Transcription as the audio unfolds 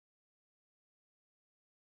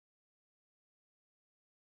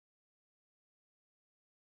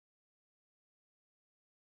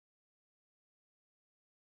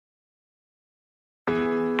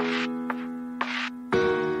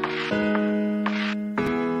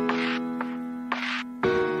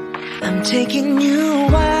taking you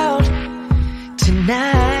out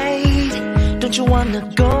tonight. Don't you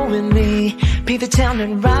wanna go with me? Paint the town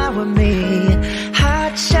and ride with me.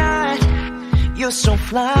 Hot shot, you're so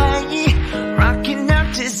fly. Rocking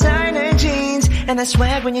out designer jeans and I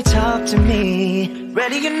swag when you talk to me.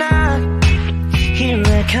 Ready or not, here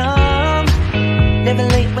I come. Never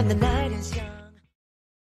late when the night is young.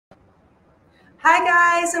 Hi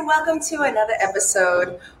guys, and welcome to another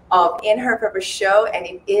episode of In Her Purpose Show, and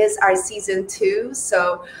it is our season 2.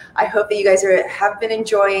 So I hope that you guys have been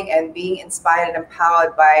enjoying and being inspired and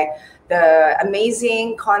empowered by the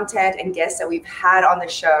amazing content and guests that we've had on the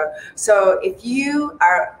show. So if you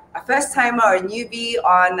are a first timer or a newbie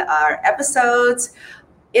on our episodes,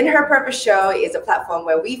 In Her Purpose Show is a platform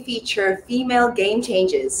where we feature female game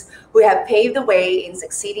changers who have paved the way in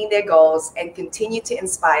succeeding their goals and continue to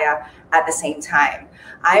inspire at the same time.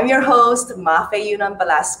 I'm your host, Mafe Yunan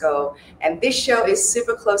Velasco, and this show is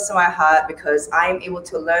super close to my heart because I'm able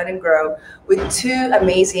to learn and grow with two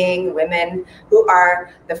amazing women who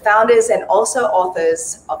are the founders and also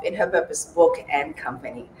authors of In Her Purpose book and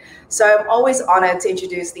company. So I'm always honored to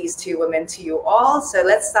introduce these two women to you all. So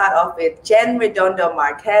let's start off with Jen Redondo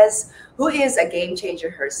Marquez, who is a game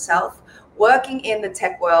changer herself, working in the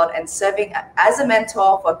tech world and serving as a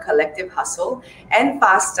mentor for Collective Hustle and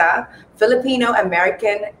FASTA, Filipino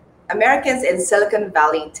Americans in Silicon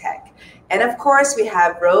Valley Tech. And of course, we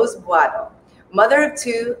have Rose Buado, mother of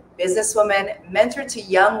two, businesswoman, mentor to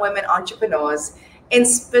young women entrepreneurs,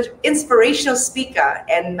 inspirational speaker,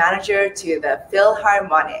 and manager to the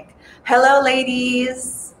Philharmonic. Hello,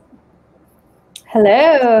 ladies.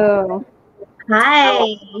 Hello.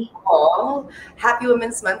 Hi. Happy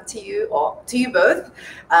Women's Month to you all, to you both.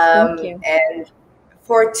 Thank you. And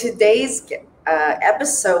for today's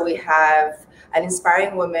episode, we have an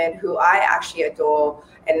inspiring woman who I actually adore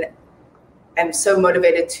and am so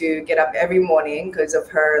motivated to get up every morning because of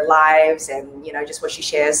her lives and just what she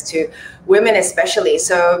shares to women especially.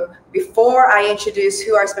 So before I introduce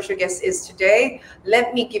who our special guest is today,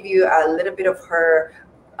 let me give you a little bit of her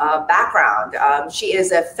background. She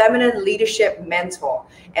is a feminine leadership mentor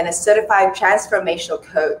and a certified transformational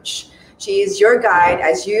coach. She is your guide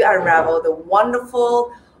as you unravel the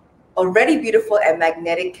wonderful, already beautiful and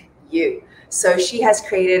magnetic you. So she has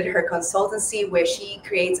created her consultancy where she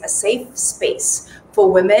creates a safe space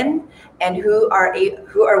for women and who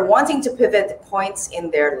are wanting to pivot points in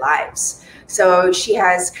their lives. So she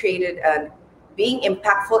has created being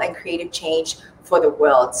impactful and creative change for the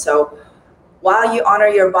world. So while you honor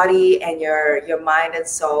your body and your mind and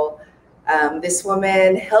soul, this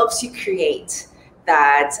woman helps you create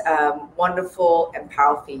that wonderful and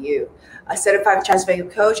powerful you. A certified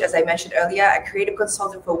transformational coach, as I mentioned earlier, a creative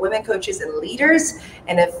consultant for women coaches and leaders,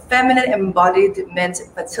 and a feminine embodiment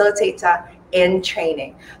facilitator in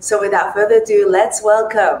training. So without further ado, let's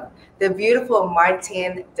welcome the beautiful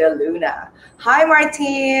Martine De Luna. Hi,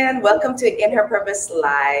 Martine. Welcome to In Her Purpose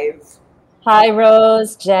Live. Hi,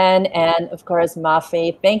 Rose, Jen, and of course,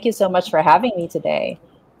 Mafe. Thank you so much for having me today.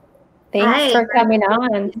 Thanks for coming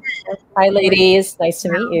on. Hi, ladies. Nice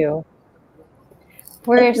to meet you.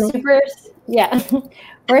 We're super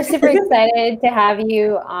excited to have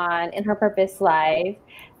you on In Her Purpose Live.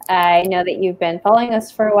 I know that you've been following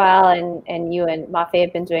us for a while, and you and Mafe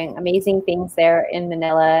have been doing amazing things there in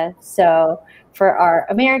Manila. So for our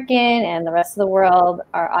American and the rest of the world,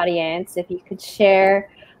 our audience, if you could share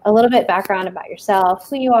a little bit background about yourself,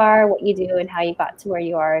 who you are, what you do, and how you got to where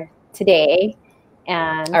you are today,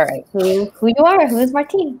 and all right, who you are, who is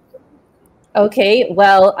Martine? Okay,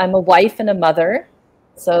 well, I'm a wife and a mother,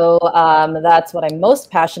 so that's what I'm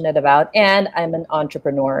most passionate about, and I'm an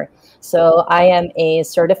entrepreneur. So I am a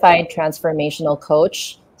certified transformational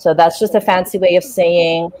coach. So that's just a fancy way of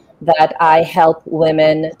saying that I help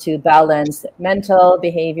women to balance mental,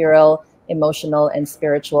 behavioral, emotional, and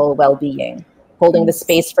spiritual well-being, holding the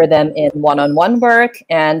space for them in one-on-one work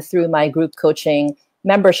and through my group coaching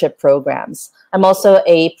membership programs. I'm also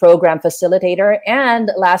a program facilitator,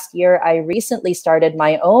 and last year I recently started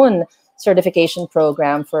my own certification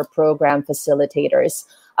program for program facilitators.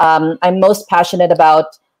 I'm most passionate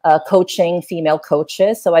about coaching female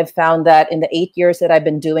coaches. So I've found that in the 8 years that I've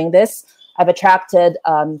been doing this, I've attracted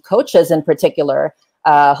coaches in particular,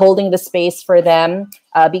 holding the space for them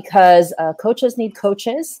because coaches need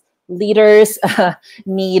coaches. Leaders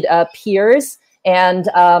need peers. And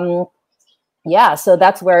so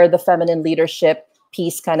that's where the feminine leadership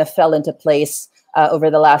piece kind of fell into place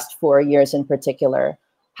over the last 4 years in particular.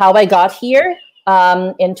 How I got here?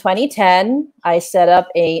 In 2010, I set up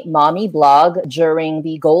a mommy blog during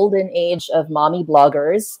the golden age of mommy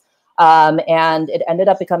bloggers. And it ended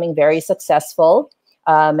up becoming very successful.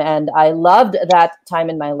 And I loved that time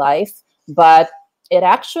in my life, but it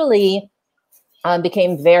actually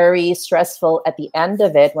became very stressful at the end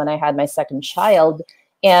of it when I had my second child.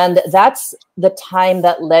 And that's the time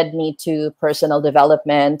that led me to personal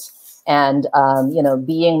development and,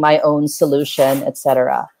 being my own solution,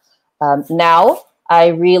 etc. Now, I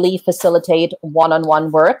really facilitate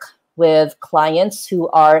one-on-one work with clients who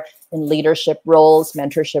are in leadership roles,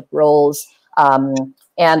 mentorship roles,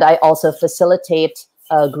 and I also facilitate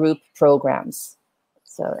group programs.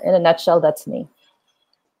 So in a nutshell, that's me.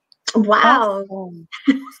 Wow. Awesome.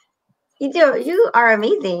 You are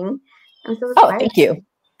amazing. I'm so Oh, inspired. thank you.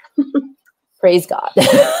 Praise God.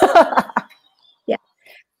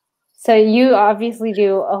 So you obviously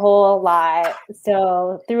do a whole lot.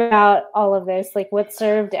 So throughout all of this, like what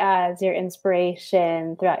served as your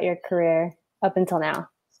inspiration throughout your career up until now?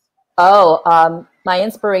 My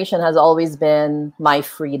inspiration has always been my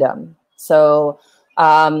freedom. So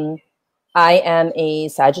I am a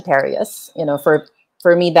Sagittarius.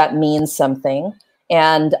 For me, that means something.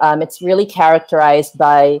 And it's really characterized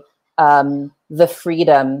by the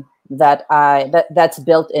freedom that's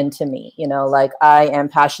built into me. Like I am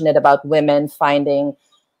passionate about women finding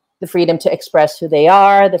the freedom to express who they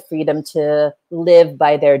are, the freedom to live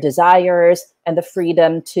by their desires, and the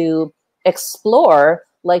freedom to explore,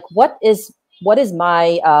 like, what is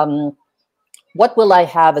my what will I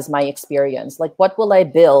have as my experience? Like, what will I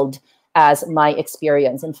build as my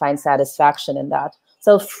experience, and find satisfaction in that?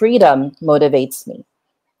 So freedom motivates me.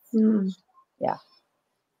 Mm. Yeah.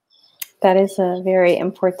 That is a very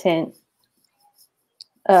important.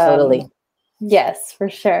 Totally. Yes, for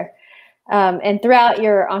sure. And throughout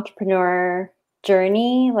your entrepreneur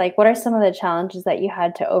journey, like what are some of the challenges that you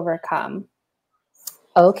had to overcome?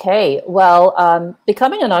 Okay. Well,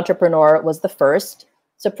 becoming an entrepreneur was the first.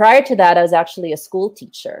 So prior to that, I was actually a school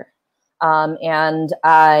teacher. And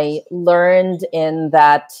I learned in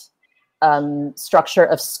that structure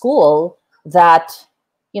of school that,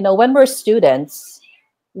 when we're students,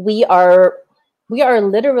 we are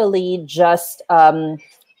literally just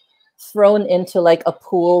thrown into like a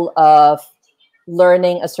pool of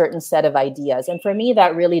learning a certain set of ideas. And for me,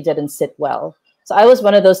 that really didn't sit well. So I was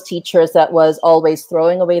one of those teachers that was always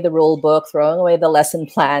throwing away the rule book, throwing away the lesson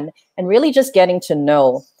plan, and really just getting to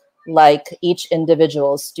know like each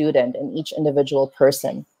individual student and each individual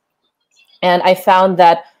person. And I found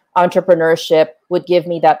that entrepreneurship would give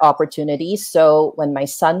me that opportunity. So when my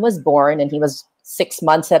son was born, and he was 6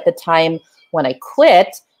 months at the time when I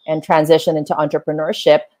quit and transitioned into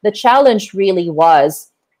entrepreneurship, the challenge really was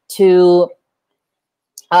to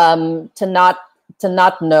not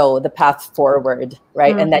know the path forward,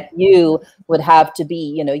 right? And that you would have to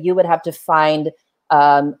be, you would have to find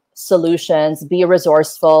solutions, be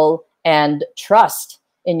resourceful, and trust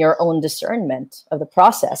in your own discernment of the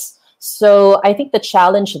process. So I think the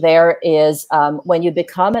challenge there is when you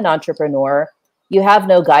become an entrepreneur, you have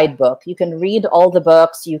no guidebook. You can read all the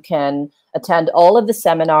books, you can attend all of the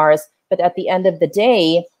seminars, but at the end of the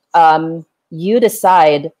day, you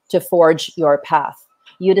decide to forge your path.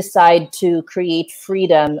 You decide to create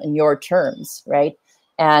freedom in your terms, right?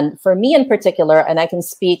 And for me in particular, and I can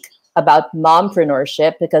speak about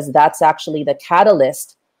mompreneurship because that's actually the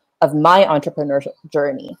catalyst of my entrepreneurial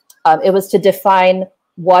journey. It was to define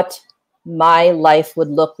what my life would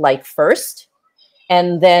look like first,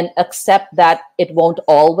 and then accept that it won't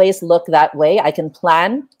always look that way. I can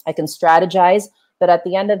plan, I can strategize, but at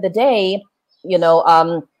the end of the day,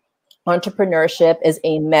 entrepreneurship is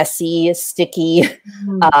a messy, sticky,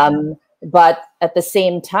 but at the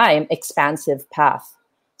same time, expansive path.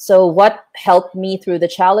 So what helped me through the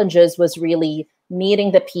challenges was really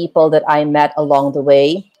meeting the people that I met along the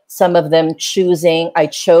way. Some of them I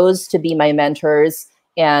chose to be my mentors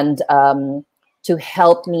and to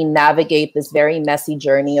help me navigate this very messy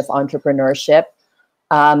journey of entrepreneurship.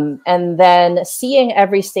 And then seeing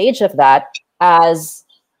every stage of that as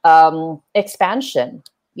expansion,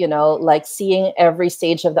 like seeing every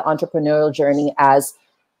stage of the entrepreneurial journey as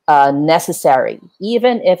necessary,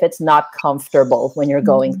 even if it's not comfortable when you're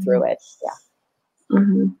going through it. Yeah.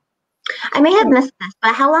 Mm-hmm. I may have missed this,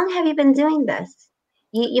 but how long have you been doing this?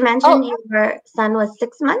 You mentioned your son was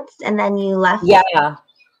 6 months and then you left.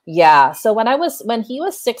 Yeah. So when he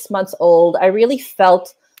was 6 months old, I really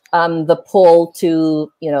felt the pull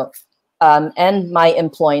to, end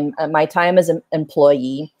my time as an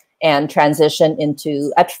employee and transition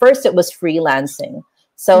into, at first it was freelancing.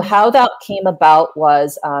 So how that came about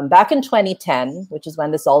was back in 2010, which is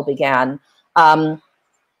when this all began,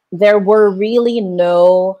 there were really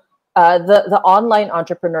no, the online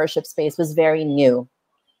entrepreneurship space was very new.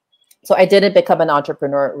 So I didn't become an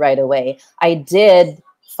entrepreneur right away. I did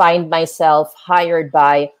find myself hired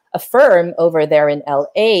by a firm over there in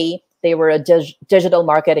LA. They were a digital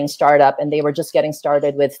marketing startup, and they were just getting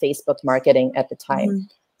started with Facebook marketing at the time. Mm-hmm.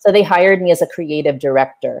 So they hired me as a creative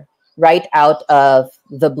director right out of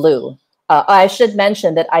the blue. I should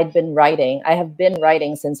mention that I'd been writing. I have been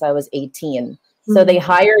writing since I was 18. Mm-hmm. So they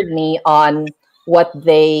hired me on what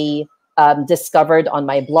they discovered on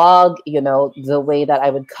my blog, the way that I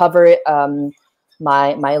would cover it,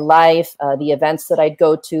 my life, the events that I'd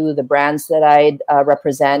go to, the brands that I'd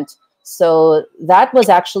represent. So that was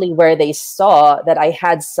actually where they saw that I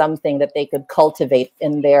had something that they could cultivate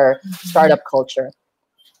in their startup culture.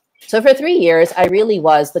 So for 3 years, I really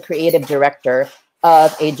was the creative director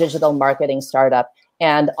of a digital marketing startup.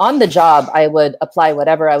 And on the job, I would apply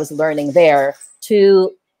whatever I was learning there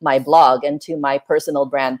to my blog and to my personal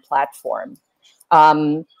brand platform.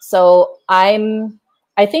 So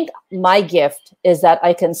I think my gift is that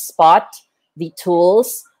I can spot the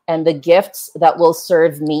tools and the gifts that will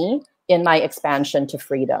serve me in my expansion to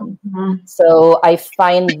freedom. Mm-hmm. So I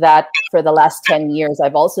find that for the last 10 years,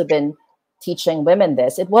 I've also been teaching women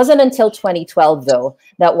this. It wasn't until 2012, though,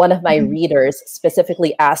 that one of my readers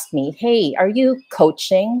specifically asked me, hey, are you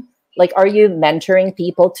coaching? Like, are you mentoring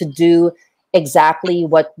people to do exactly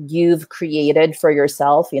what you've created for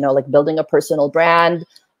yourself? Like building a personal brand,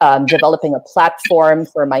 developing a platform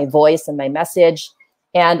for my voice and my message.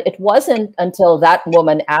 And it wasn't until that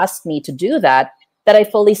woman asked me to do that I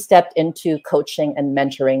fully stepped into coaching and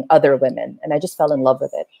mentoring other women. And I just fell in love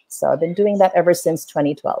with it. So I've been doing that ever since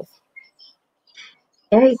 2012.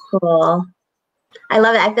 Very cool. I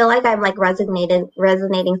love it. I feel like I'm like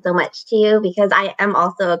resonating so much to you because I am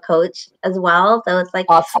also a coach as well. So it's like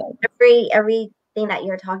awesome. Everything that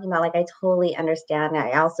you're talking about, like I totally understand.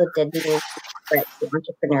 I also did move to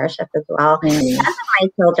entrepreneurship as well because of my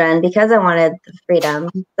children, because I wanted the freedom.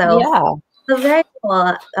 So yeah. So very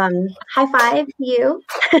cool. High five to you.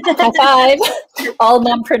 High five. All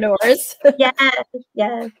mompreneurs.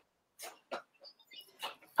 Yes.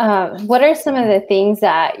 What are some of the things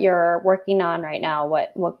that you're working on right now?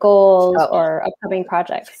 What goals or upcoming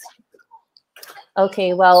projects?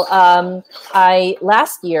 Okay, well,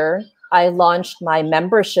 last year I launched my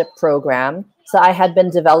membership program. So I had been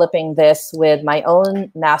developing this with my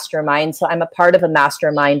own mastermind. So I'm a part of a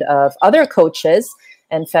mastermind of other coaches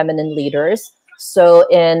and feminine leaders. So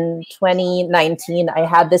in 2019, I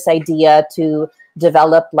had this idea to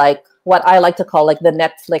develop like what I like to call like the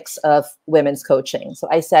Netflix of women's coaching. So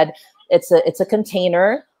I said it's a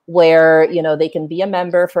container where they can be a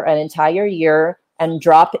member for an entire year and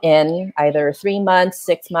drop in either 3 months,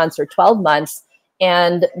 6 months, or 12 months,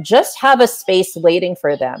 and just have a space waiting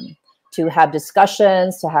for them to have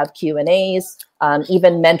discussions, to have Q&As,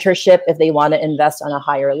 even mentorship if they want to invest on a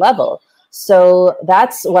higher level. So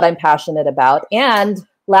that's what I'm passionate about. And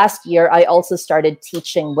last year, I also started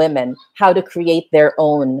teaching women how to create their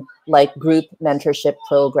own like group mentorship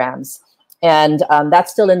programs. And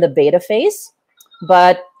that's still in the beta phase.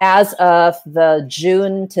 But as of the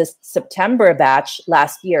June to September batch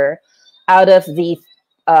last year, out of the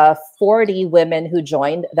 40 women who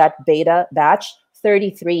joined that beta batch,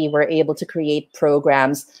 33 were able to create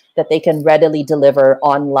programs that they can readily deliver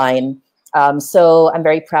online. So I'm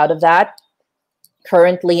very proud of that.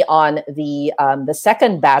 Currently on the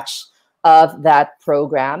second batch of that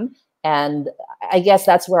program. And I guess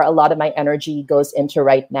that's where a lot of my energy goes into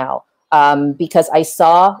right now. Because I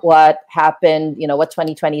saw what happened, what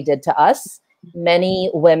 2020 did to us.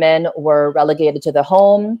 Many women were relegated to the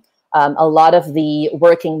home. A lot of the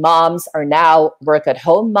working moms are now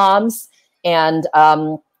work-at-home moms. And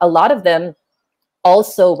a lot of them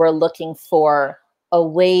also were looking for a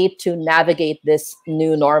way to navigate this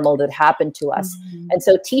new normal that happened to us. Mm-hmm. And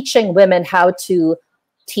so teaching women how to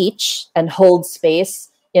teach and hold space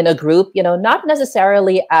in a group, not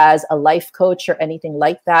necessarily as a life coach or anything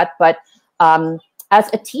like that, but as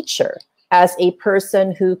a teacher, as a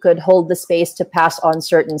person who could hold the space to pass on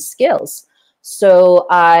certain skills. So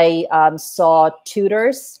I saw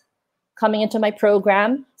tutors coming into my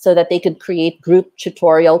program so that they could create group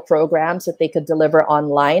tutorial programs that they could deliver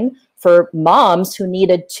online for moms who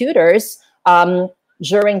needed tutors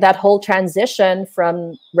during that whole transition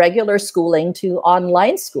from regular schooling to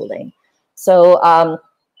online schooling. So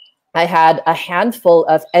I had a handful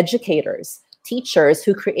of educators, teachers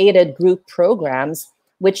who created group programs,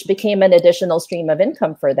 which became an additional stream of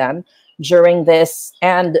income for them during this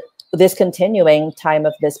and this continuing time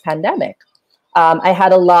of this pandemic. I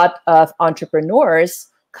had a lot of entrepreneurs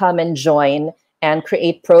come and join and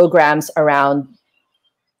create programs around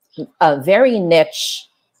very niche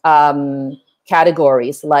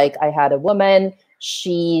categories. Like I had a woman,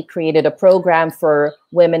 she created a program for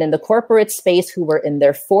women in the corporate space who were in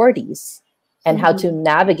their 40s and how to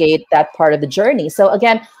navigate that part of the journey. So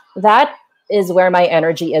again, that is where my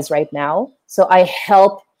energy is right now. So I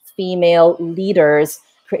help female leaders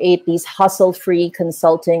create these hustle-free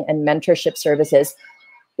consulting and mentorship services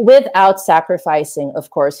without sacrificing, of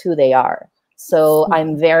course, who they are. So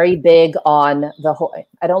I'm very big on the whole,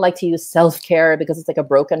 I don't like to use self-care because it's like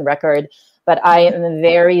a broken record, but I am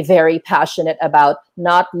very, very passionate about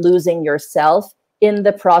not losing yourself in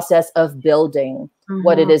the process of building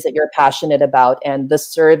what it is that you're passionate about and the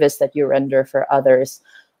service that you render for others.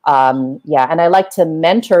 And I like to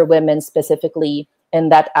mentor women specifically in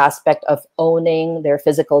that aspect of owning their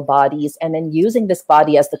physical bodies and then using this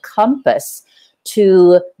body as the compass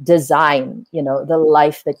to design, the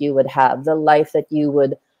life that you would have, the life that you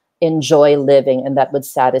would enjoy living and that would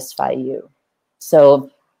satisfy you. So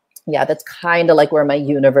yeah, that's kind of like where my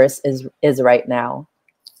universe is right now.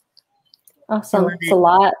 Awesome. It's a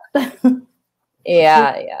lot.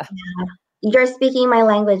 Yeah. You're speaking my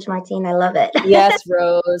language, Martine. I love it. Yes,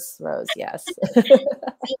 Rose, yes.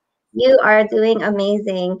 You are doing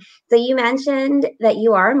amazing. So you mentioned that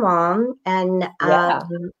you are a mom and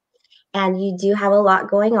you do have a lot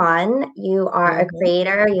going on. You are a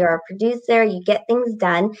creator, you're a producer, you get things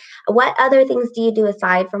done. What other things do you do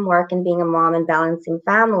aside from work and being a mom and balancing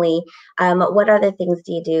family? What other things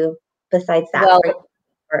do you do besides that?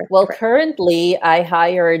 Well, currently I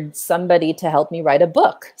hired somebody to help me write a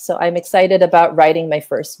book. So I'm excited about writing my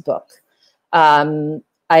first book.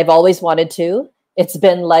 I've always wanted to. It's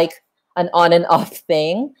been like an on and off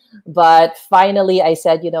thing. But finally I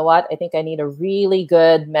said, you know what? I think I need a really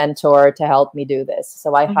good mentor to help me do this.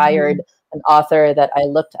 So I hired an author that I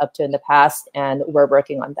looked up to in the past, and we're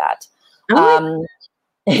working on that.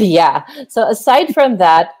 Yeah. So aside from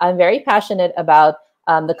that, I'm very passionate about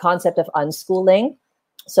the concept of unschooling.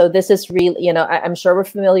 So this is really, I'm sure we're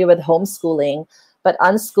familiar with homeschooling, but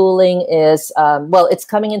unschooling is, it's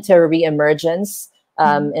coming into a reemergence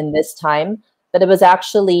in this time. But it was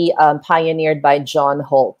actually pioneered by John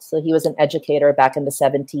Holt. So he was an educator back in the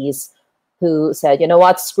 70s who said, you know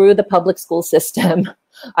what, screw the public school system.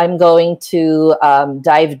 I'm going to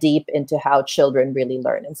dive deep into how children really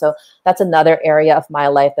learn. And so that's another area of my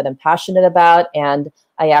life that I'm passionate about. And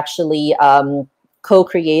I actually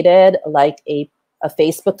co-created like a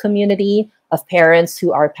Facebook community of parents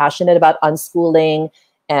who are passionate about unschooling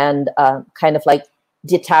and kind of like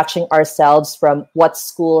detaching ourselves from what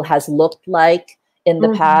school has looked like in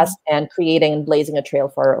the past and creating and blazing a trail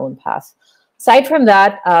for our own path. Aside from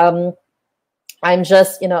that, I'm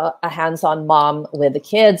just, a hands-on mom with the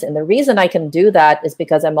kids. And the reason I can do that is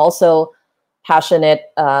because I'm also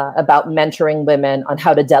passionate about mentoring women on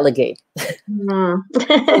how to delegate.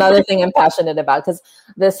 Another thing I'm passionate about, because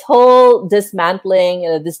this whole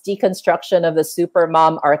dismantling, this deconstruction of the super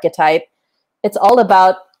mom archetype, it's all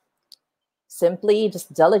about simply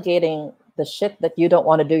just delegating the shit that you don't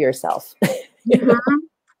want to do yourself.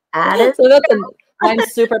 I'm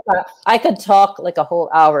super proud. I could talk like a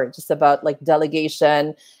whole hour just about like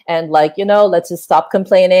delegation and like, let's just stop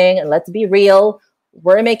complaining and let's be real.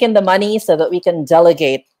 We're making the money so that we can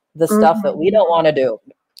delegate the stuff that we don't want to do.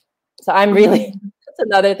 So I'm really, that's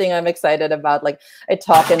another thing I'm excited about. Like I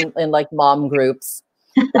talk in like mom groups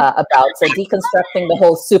about, so deconstructing the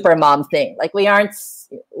whole super mom thing. Like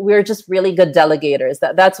we're just really good delegators.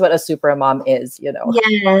 That's what a super mom is,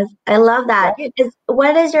 Yes, I love that. Right?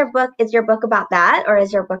 What is your book? Is your book about that, or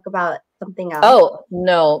is your book about something else? Oh,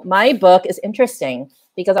 no. My book is interesting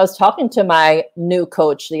because I was talking to my new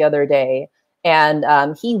coach the other day, and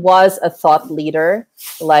he was a thought leader,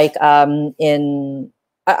 like in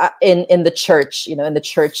the church, in the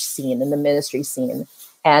church scene, in the ministry scene.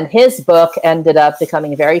 And his book ended up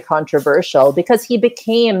becoming very controversial because he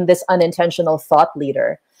became this unintentional thought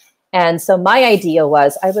leader. And so my idea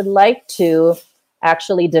was I would like to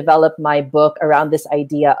actually develop my book around this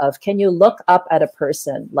idea of, can you look up at a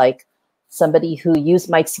person, like somebody who you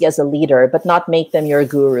might see as a leader, but not make them your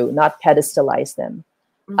guru, not pedestalize them.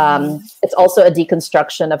 It's also a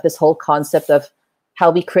deconstruction of this whole concept of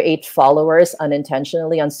how we create followers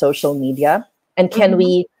unintentionally on social media. And can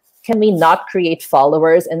we not create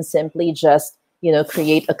followers and simply just,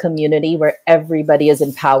 create a community where everybody is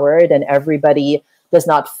empowered and everybody does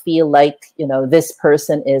not feel like, this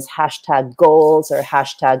person is #goals or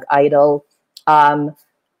 #idol.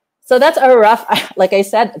 So that's a rough, like I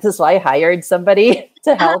said, this is why I hired somebody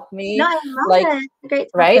to help me. No, I love it. Great.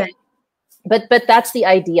 Right. But that's the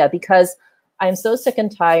idea, because I'm so sick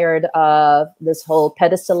and tired of this whole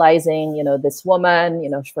pedestalizing, this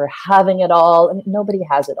woman, for having it all. I mean, nobody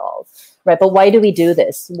has it all, right? But why do we do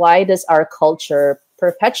this? Why does our culture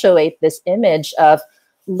perpetuate this image of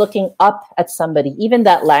looking up at somebody, even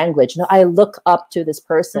that language? I look up to this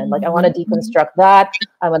person. Like, I want to deconstruct that.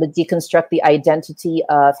 I want to deconstruct the identity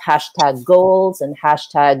of hashtag goals and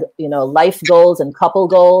hashtag, life goals and couple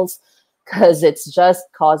goals, because it's just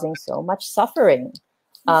causing so much suffering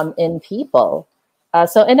in people.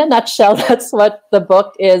 So in a nutshell, that's what the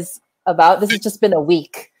book is about. This has just been a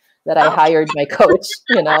week that I hired my coach,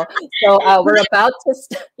 So we're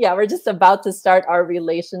just about to start our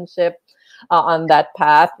relationship on that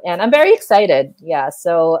path. And I'm very excited. Yeah.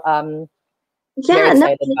 So very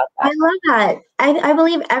excited about that. I love that. I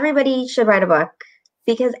believe everybody should write a book,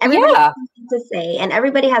 because everybody has something to say and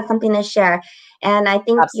everybody has something to share. And I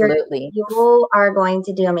think you are going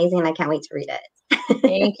to do amazing. And I can't wait to read it.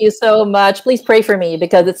 Thank you so much. Please pray for me,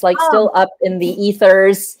 because it's still up in the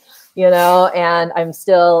ethers, and I'm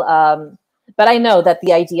still, but I know that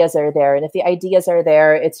the ideas are there. And if the ideas are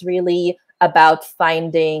there, it's really about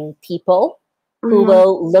finding people who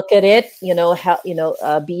will look at it,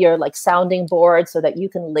 be your sounding board, so that you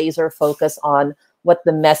can laser focus on what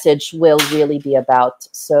the message will really be about.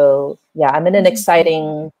 So yeah, I'm in an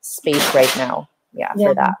exciting space right now. Yeah.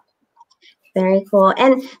 For that. Very cool.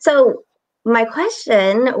 And so my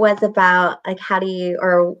question was about what do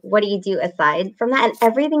you do aside from that? And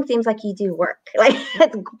everything seems like you do work.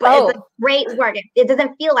 It's great work. It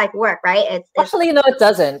doesn't feel like work, right? It's actually, no, it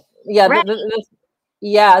doesn't. Yeah. Right.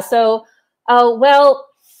 So, well,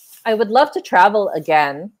 I would love to travel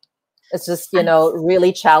again. It's just,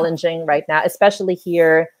 really challenging right now, especially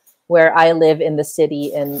here where I live in the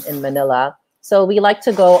city in Manila. So we like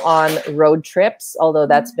to go on road trips, although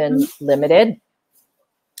that's been limited.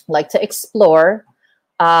 Like to explore.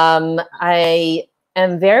 I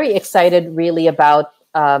am very excited really about,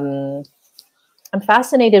 I'm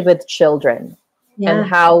fascinated with children and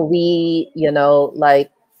how we,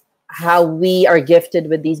 how we are gifted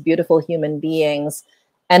with these beautiful human beings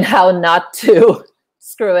and how not to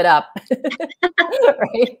screw it up.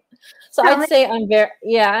 Right. So I'd say I'm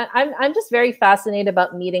just very fascinated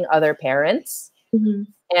about meeting other parents.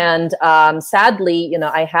 And sadly,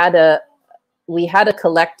 we had a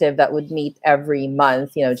collective that would meet every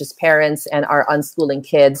month, just parents and our unschooling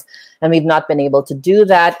kids. And we've not been able to do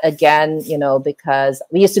that again, because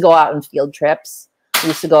we used to go out on field trips. We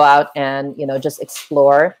used to go out and, just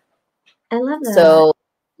explore. I love that. So,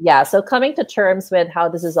 so coming to terms with how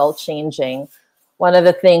this is all changing, one of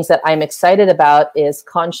the things that I'm excited about is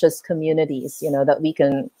conscious communities,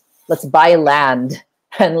 that let's buy land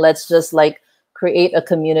and let's just create a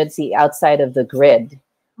community outside of the grid.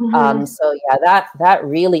 So that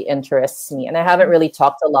really interests me. And I haven't really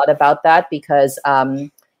talked a lot about that because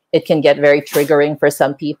it can get very triggering for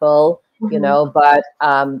some people, but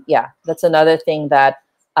that's another thing that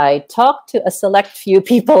I talked to a select few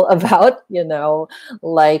people about,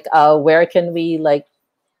 where can we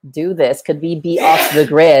do this? Could we be off the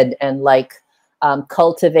grid and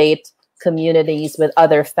cultivate communities with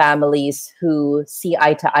other families who see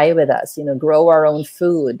eye to eye with us, grow our own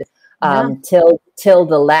food, till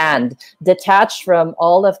the land, detach from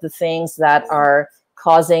all of the things that are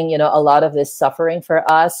causing, a lot of this suffering for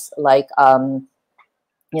us, all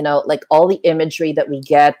the imagery that we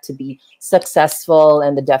get to be successful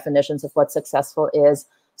and the definitions of what successful is.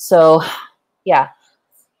 So,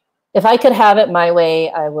 if I could have it my way,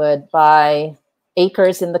 I would buy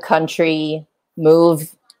acres in the country,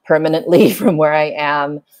 move permanently from where I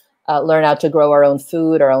am, learn how to grow our own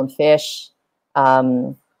food, our own fish,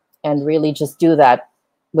 and really just do that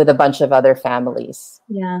with a bunch of other families.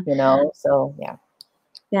 So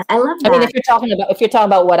Yeah, I love that. I mean, if you're talking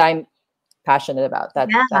about what I'm passionate about, that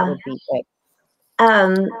would be great.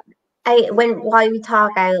 While you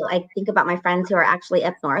talk, I think about my friends who are actually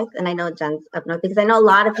up north, and I know Jen's up north because I know a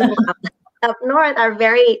lot of people up north are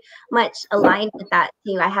very much aligned with that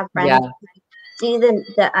too. I have friends who do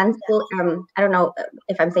the unschool. I don't know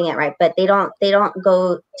if I'm saying it right, but they don't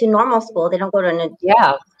go to normal school. They don't go to a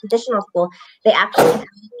traditional school. They actually go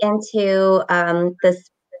into this.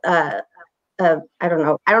 I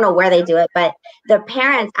don't know where they do it, but the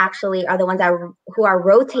parents actually are the ones who are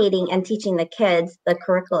rotating and teaching the kids the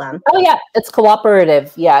curriculum. Oh yeah, it's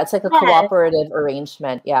cooperative. Yeah, it's like a cooperative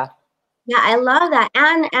arrangement. Yeah. Yeah, I love that,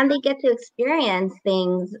 and they get to experience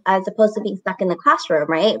things as opposed to being stuck in the classroom,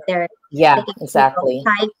 right? They exactly.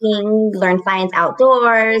 Hiking, learn science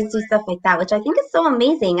outdoors, do stuff like that, which I think is so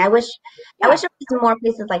amazing. I wish there was more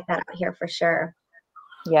places like that out here for sure.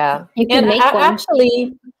 Yeah, you can make one.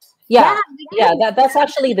 Actually. Yeah, that's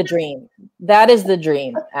actually the dream. That is the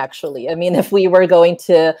dream, actually. I mean, if we were going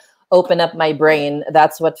to open up my brain,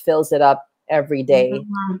 that's what fills it up every day.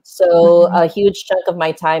 So a huge chunk of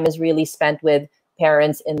my time is really spent with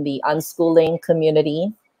parents in the unschooling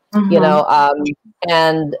community,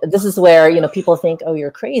 and this is where, people think, oh,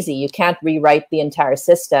 you're crazy. You can't rewrite the entire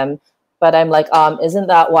system. But I'm like, isn't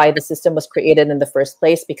that why the system was created in the first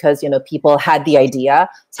place? Because, people had the idea.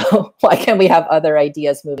 So why can't we have other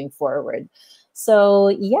ideas moving forward? So,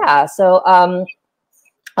 yeah. So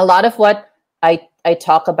a lot of what I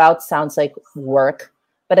talk about sounds like work.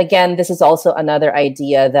 But again, this is also another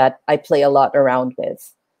idea that I play a lot around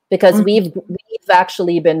with, because we've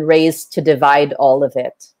actually been raised to divide all of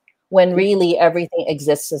it, when really everything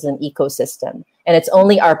exists as an ecosystem. And it's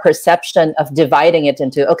only our perception of dividing it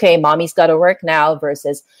into, okay, mommy's got to work now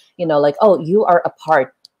versus, like, oh, you are a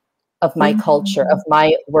part of my culture, of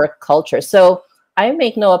my work culture. So I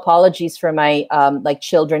make no apologies for my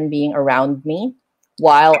children being around me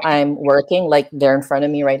while I'm working. Like, they're in front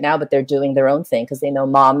of me right now, but they're doing their own thing because they know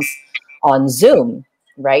mom's on Zoom,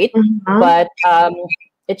 right? But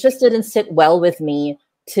it just didn't sit well with me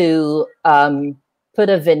to put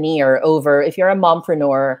a veneer over, if you're a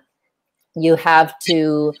mompreneur, you have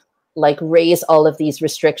to raise all of these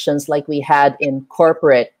restrictions like we had in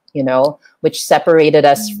corporate, which separated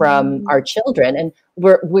us from our children. And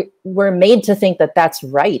we're made to think that that's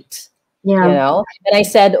right. And I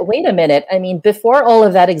said, wait a minute. I mean, before all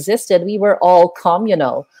of that existed, we were all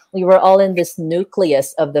communal. We were all in this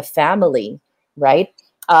nucleus of the family, right?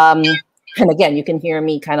 And again, you can hear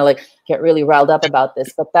me kind of get really riled up about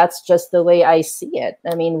this, but that's just the way I see it.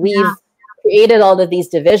 I mean, we've created all of these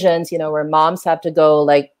divisions, where moms have to go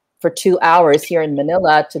for 2 hours here in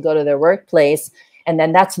Manila to go to their workplace. And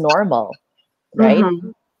then that's normal, right?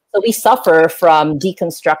 So we suffer from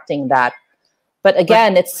deconstructing that. But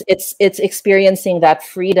again, it's experiencing that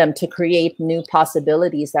freedom to create new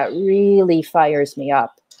possibilities that really fires me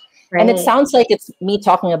up. And it sounds like it's me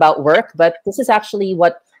talking about work, but this is actually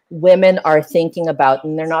what women are thinking about,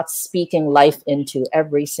 and they're not speaking life into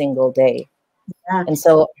every single day. And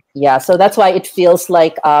so, so that's why it feels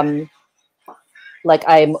like I'm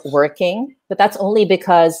working, but that's only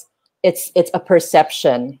because it's a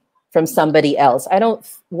perception from somebody else.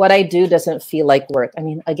 What I do doesn't feel like work. I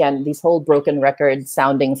mean, again, these whole broken record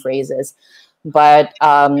sounding phrases, but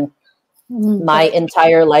my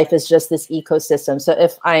entire life is just this ecosystem. So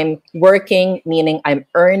if I'm working, meaning I'm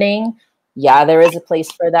earning, there is a place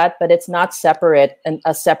for that, but it's not separate and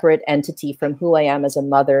a separate entity from who I am as a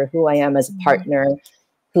mother, who I am as a partner,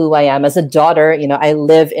 who I am as a daughter. I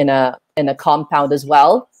live in a compound as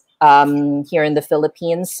well here in the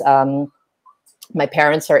Philippines. My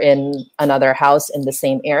parents are in another house in the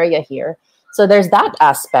same area here. So there's that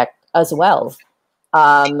aspect as well,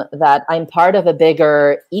 that I'm part of a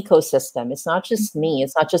bigger ecosystem. It's not just me.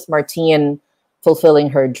 It's not just Martine fulfilling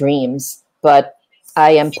her dreams, but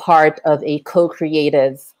I am part of a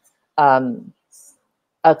co-creative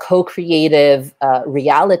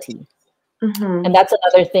reality. And that's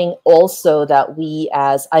another thing also that we,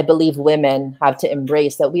 as I believe women, have to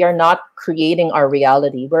embrace, that we are not creating our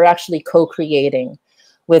reality. We're actually co-creating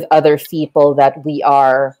with other people that we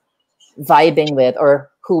are vibing with, or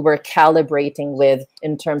who we're calibrating with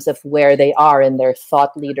in terms of where they are in their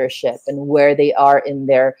thought leadership and where they are in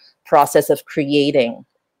their process of creating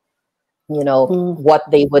what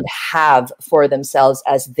they would have for themselves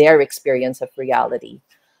as their experience of reality.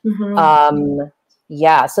 So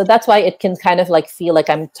that's why it can kind of feel like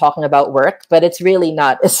I'm talking about work, but it's really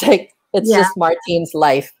not. It's just Martine's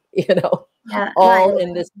life, all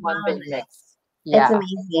in this one big mix. It's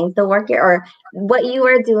amazing. The work or what you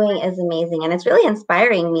are doing is amazing, and it's really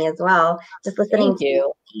inspiring me as well. Just listening to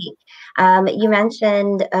you speak. You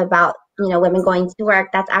mentioned about women going to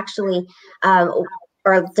work. That's actually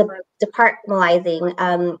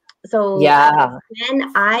departmentalizing. So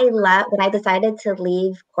when I decided to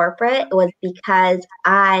leave corporate, it was because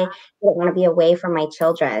I didn't want to be away from my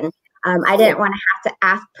children. I didn't want to have to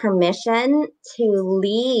ask permission to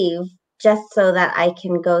leave just so that I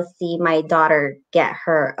can go see my daughter get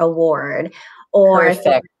her award, or or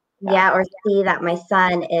see that my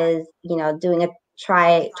son is doing a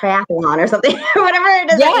triathlon or something, or whatever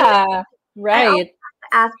it is. Yeah, right.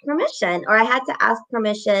 Ask permission, or I had to ask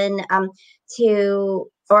permission to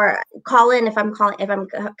or call in if I'm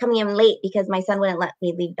coming in late because my son wouldn't let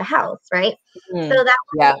me leave the house, right? So that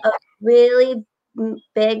was a really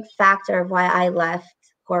big factor of why I left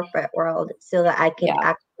corporate world, so that I could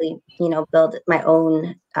actually build my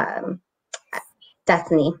own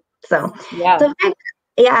destiny. So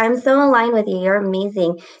Yeah, I'm so aligned with you. You're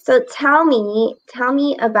amazing. So tell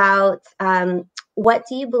me about what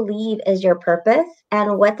do you believe is your purpose,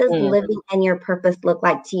 and what does living in your purpose look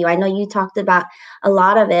like to you? I know you talked about a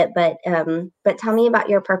lot of it, but tell me about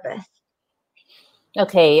your purpose.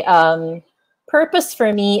 Okay. Purpose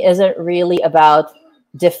for me isn't really about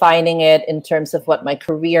defining it in terms of what my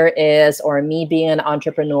career is, or me being an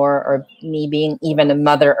entrepreneur, or me being even a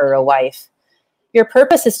mother or a wife. Your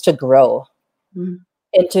purpose is to grow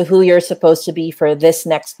into who you're supposed to be for this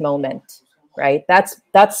next moment, right?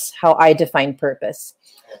 That's how I define purpose.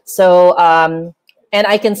 So, and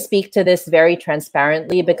I can speak to this very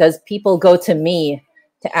transparently because people go to me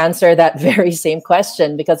to answer that very same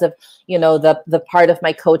question because of, the part of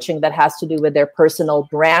my coaching that has to do with their personal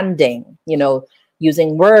branding,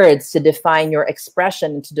 using words to define your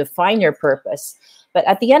expression, to define your purpose. But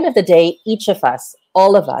at the end of the day, each of us,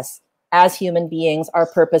 all of us, as human beings, our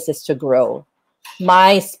purpose is to grow.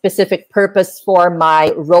 My specific purpose for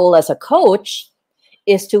my role as a coach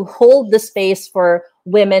is to hold the space for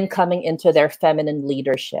women coming into their feminine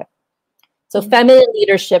leadership. So feminine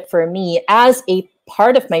leadership for me, as a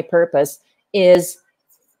part of my purpose, is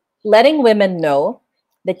letting women know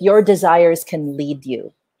that your desires can lead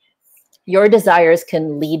you. Your desires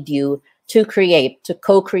can lead you to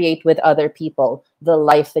co-create with other people the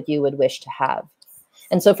life that you would wish to have.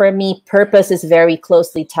 And so for me, purpose is very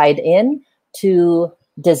closely tied in to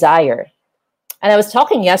desire. And I was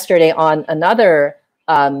talking yesterday on another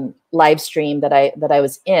live stream that I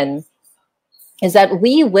was in, is that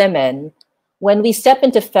we women, when we step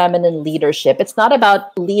into feminine leadership, it's not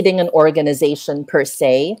about leading an organization per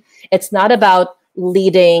se. It's not about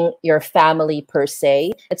leading your family per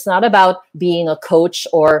se. It's not about being a coach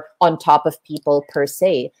or on top of people per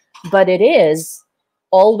se, but it is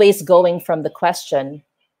always going from the question,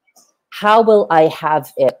 how will I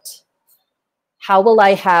have it? How will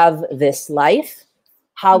I have this life?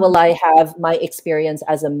 How will I have my experience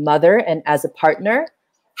as a mother and as a partner?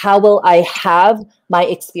 How will I have my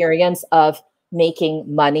experience of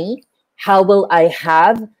making money? How will I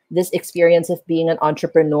have this experience of being an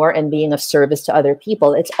entrepreneur and being of service to other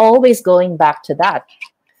people? It's always going back to that.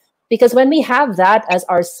 Because when we have that as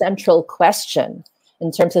our central question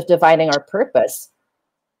in terms of defining our purpose,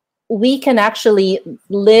 we can actually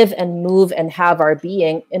live and move and have our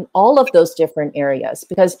being in all of those different areas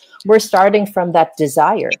because we're starting from that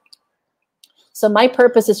desire. So my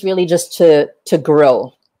purpose is really just to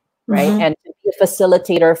grow, right? And to be a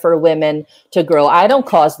facilitator for women to grow. I don't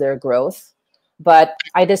cause their growth, but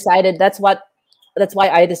I decided that's why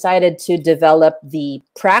I decided to develop the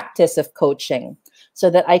practice of coaching so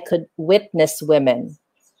that I could witness women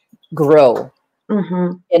grow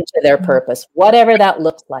into their purpose, whatever that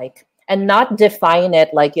looks like, and not define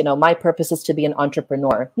it like, my purpose is to be an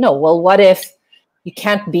entrepreneur. No, well, what if you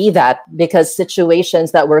can't be that because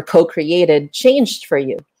situations that were co-created changed for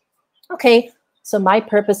you? Okay, so my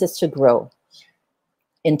purpose is to grow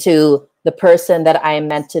into the person that I am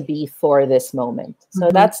meant to be for this moment. So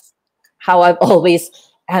that's how I've always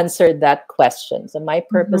answered that question. So my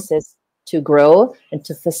purpose is to grow and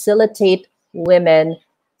to facilitate women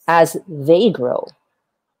as they grow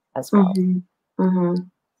as well.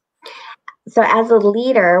 So as a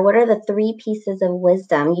leader, what are the 3 pieces of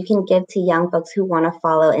wisdom you can give to young folks who want to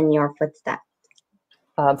follow in your footsteps?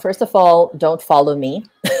 First of all, don't follow me.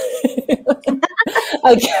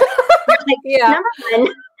 Yeah.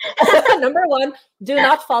 Number one, do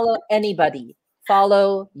not follow anybody.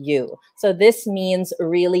 Follow you. So this means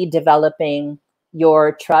really developing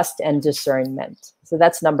your trust and discernment. So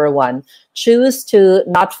that's number one. Choose to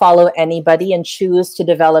not follow anybody and choose to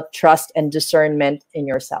develop trust and discernment in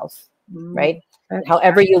yourself, right?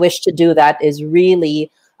 However you wish to do that is really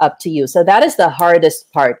up to you. So that is the hardest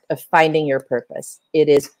part of finding your purpose. It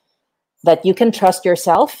is that you can trust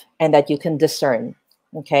yourself and that you can discern,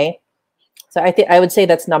 okay? So I would say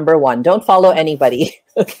that's number one. Don't follow anybody,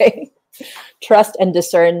 okay? Trust and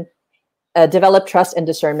discern, develop trust and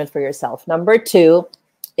discernment for yourself. Number two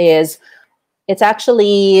is it's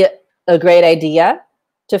actually a great idea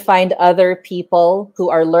to find other people who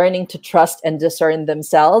are learning to trust and discern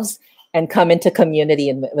themselves and come into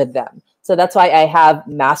community with them. So that's why I have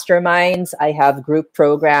masterminds, I have group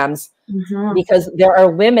programs, because there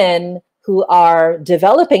are women who are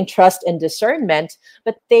developing trust and discernment,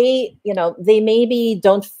 but they maybe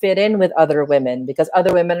don't fit in with other women because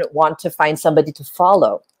other women want to find somebody to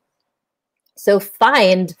follow. So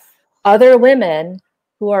find other women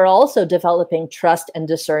who are also developing trust and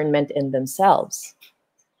discernment in themselves.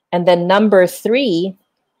 And then number three,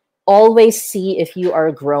 always see if you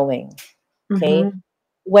are growing, okay?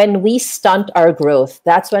 When we stunt our growth,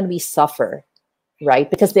 that's when we suffer. right?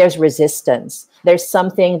 Because there's resistance. There's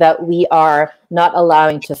something that we are not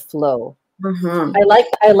allowing to flow. Mm-hmm.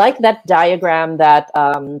 I like that diagram that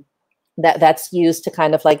that's used to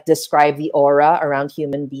kind of like describe the aura around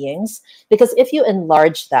human beings, because if you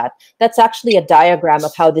enlarge that, that's actually a diagram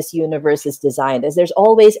of how this universe is designed. Is there's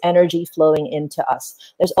always energy flowing into us.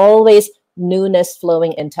 There's always newness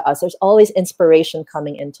flowing into us. There's always inspiration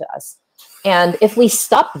coming into us. And if we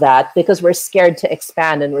stop that because we're scared to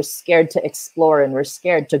expand and we're scared to explore and we're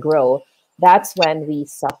scared to grow, that's when we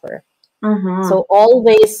suffer. Mm-hmm. So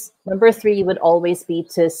always, number 3 would always be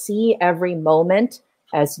to see every moment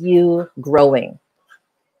as you growing.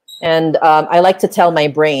 And I like to tell my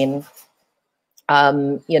brain,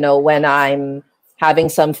 when I'm having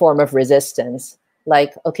some form of resistance,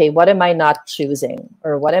 like, okay, what am I not choosing?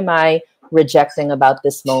 Or what am I rejecting about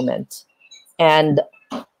this moment? And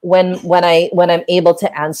when I'm able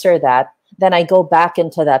to answer that, then I go back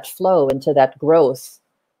into that flow, into that growth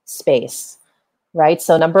space, right?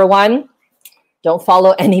 So number 1, don't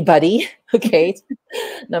follow anybody, okay?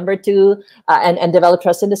 Number 2, and develop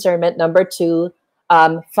trust and discernment. Number 2,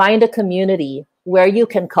 find a community where you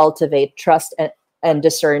can cultivate trust and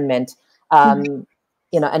discernment, and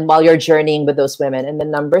while you're journeying with those women. And then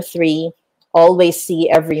number 3, always see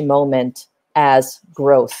every moment as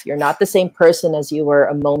growth. You're not the same person as you were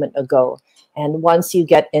a moment ago. And once you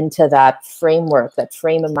get into that framework, that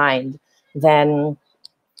frame of mind, then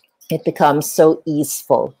it becomes so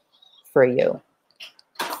easeful for you.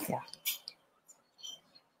 Yeah.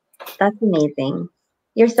 That's amazing.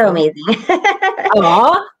 You're so amazing.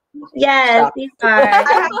 Aww. Yes, you are. And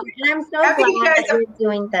I'm so glad that you're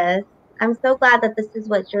doing this. I'm so glad that this is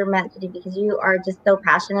what you're meant to do, because you are just so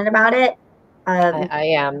passionate about it. I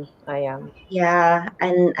am. Yeah,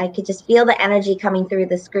 and I could just feel the energy coming through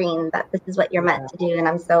the screen that this is what you're meant to do, and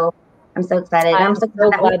I'm so excited. I'm so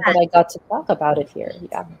glad that I got to talk about it here.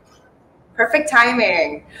 Yeah. Perfect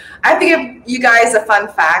timing. I have to give you guys a fun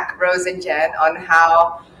fact, Rose and Jen, on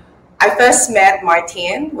how I first met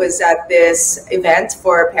Martine. Was at this event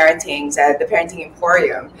for parentings at the Parenting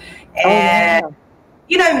Emporium. And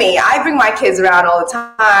you know me, I bring my kids around all the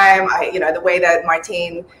time. The way that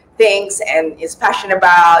Martine thinks and is passionate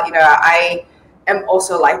about, I am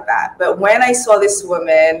also like that. But when I saw this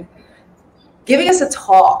woman giving us a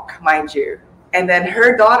talk, mind you, and then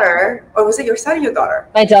her daughter, or was it your son or your daughter?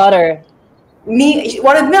 My daughter. She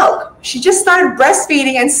wanted milk. She just started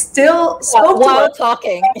breastfeeding and still spoke while to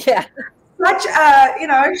talking. Yeah. Such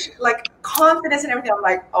like confidence and everything. I'm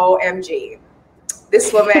like, OMG,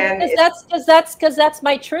 this woman. Because that's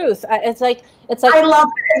my truth. It's like I love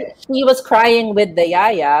it. She was crying with the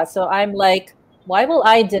yaya, so I'm like, why will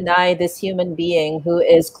I deny this human being who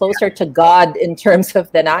is closer to God in terms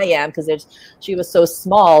of than I am? Because she was so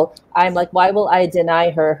small. I'm like, why will I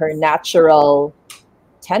deny her natural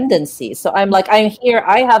tendency? So I'm like, I'm here,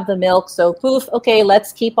 I have the milk, so poof, okay,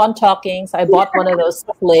 let's keep on talking. So I bought one of those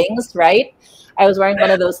slings, right? I was wearing one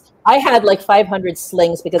of those. I had like 500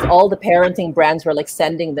 slings because all the parenting brands were like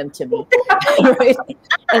sending them to me. Right?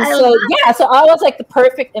 And so I was like the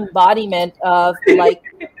perfect embodiment of like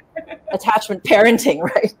attachment parenting,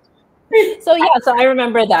 right? So I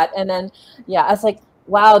remember that. And then I was like,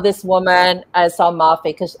 wow, this woman, I saw Mafe,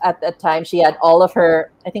 because at that time she had all of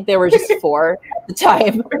her, I think they were just 4 at the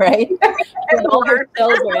time, right? And all her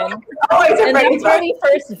children. And that's very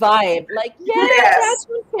first vibe. Like, yes. That's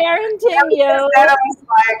parenting, yo. Then I was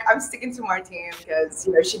like, I'm sticking to Martine because,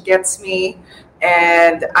 she gets me,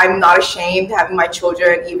 and I'm not ashamed having my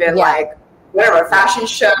children, even like, whatever, fashion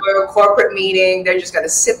show, corporate meeting, they're just going to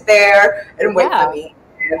sit there and wait for me.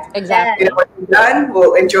 And, exactly. When we're done,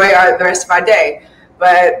 we'll enjoy the rest of our day.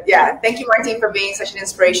 But thank you, Martine, for being such an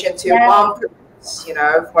inspiration to moms,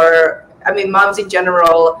 moms in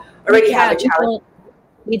general already have a challenge.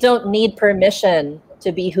 We don't need permission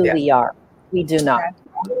to be who we are. We do not.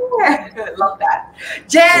 I love that.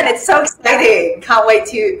 Jen, it's so exciting. Can't wait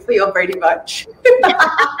for your Brady Bunch.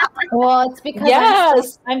 Well, it's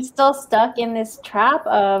because I'm still stuck in this trap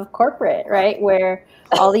of corporate, right? Where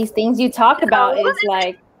all these things you talk about is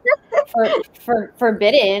like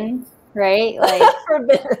forbidden. Right, like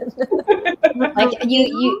forbidden. Like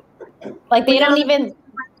you like they don't even.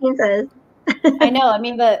 I know. I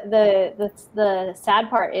mean, the sad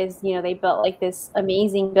part is, they built like this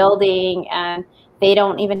amazing building, and they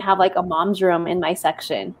don't even have like a mom's room in my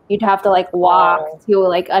section. You'd have to like walk to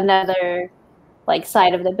like another like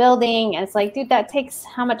side of the building, and it's like, dude, that takes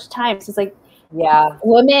how much time? So it's like,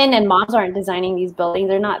 women and moms aren't designing these buildings.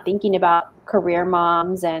 They're not thinking about career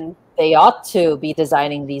moms, and they ought to be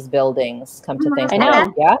designing these buildings. Come to think, I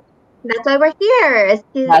know. That's why we're here.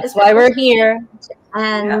 That's why we're here.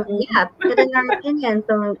 and put in our opinions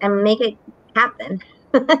and make it happen.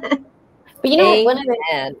 But you know,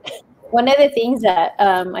 one of the things that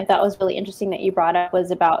I thought was really interesting that you brought up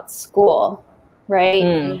was about school,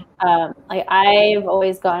 right? Like I've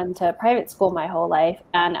always gone to private school my whole life,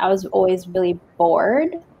 and I was always really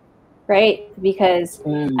bored, right? Because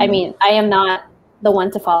I mean, I am not the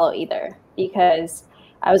one to follow either, because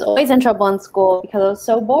I was always in trouble in school because I was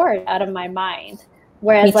so bored out of my mind.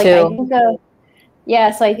 Whereas like I think of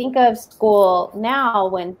so I think of school now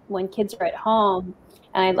when kids are at home,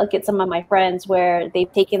 and I look at some of my friends where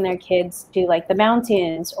they've taken their kids to like the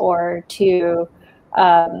mountains or to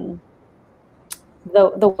the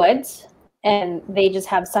woods, and they just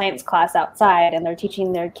have science class outside, and they're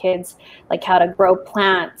teaching their kids like how to grow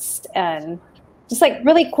plants and just like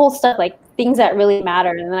really cool stuff, like things that really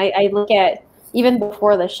matter. And I look at, even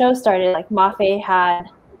before the show started, like Mafe had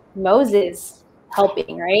Moses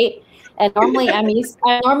helping, right? And normally I'm used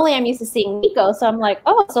to seeing Nico, so I'm like,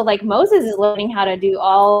 oh, so like Moses is learning how to do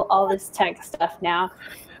all this tech stuff now.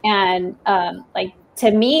 And like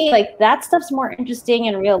to me, like that stuff's more interesting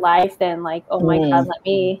in real life than like, oh my God,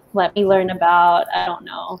 let me learn about, I don't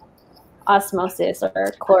know, osmosis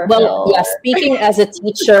or chlorophyll. Well, yeah, speaking as a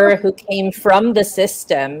teacher who came from the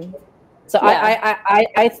system, so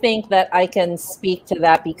I think that I can speak to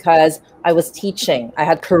that because I was teaching. I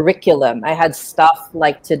had curriculum. I had stuff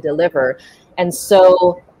like to deliver. And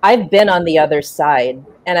so I've been on the other side,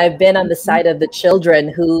 and I've been on the side of the children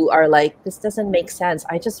who are like, this doesn't make sense.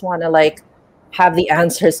 I just want to like have the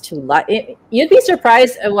answers to life. You'd be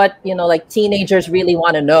surprised at what, like teenagers really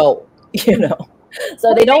want to know,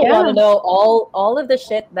 So they don't want to know all of the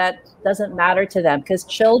shit that doesn't matter to them, because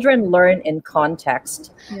children learn in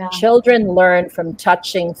context. Yeah. Children learn from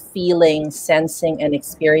touching, feeling, sensing, and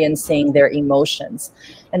experiencing their emotions.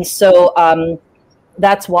 And so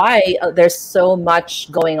that's why there's so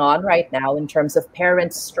much going on right now in terms of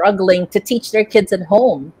parents struggling to teach their kids at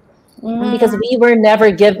home. Because we were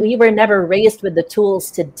never raised with the tools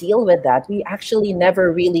to deal with that. We actually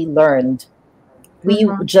never really learned. We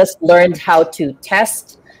just learned how to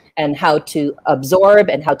test and how to absorb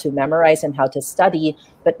and how to memorize and how to study,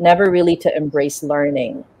 but never really to embrace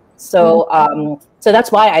learning. So so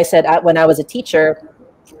that's why I said when I was a teacher,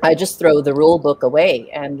 I just throw the rule book away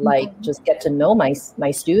and like just get to know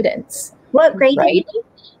my students. What grade? Right?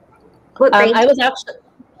 What grade? I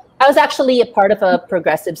was actually a part of a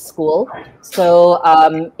progressive school. So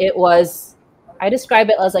it was, I describe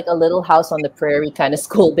it as like a little house on the prairie kind of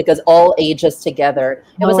school, because all ages together.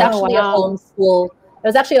 It was actually a homeschool. It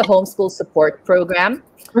was actually a homeschool support program.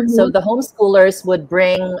 So the homeschoolers would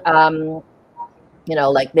bring,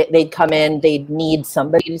 like they'd come in, they'd need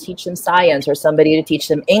somebody to teach them science or somebody to teach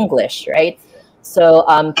them English, right? So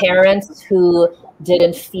parents who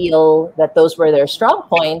didn't feel that those were their strong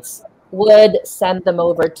points would send them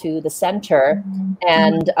over to the center,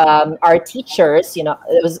 and our teachers,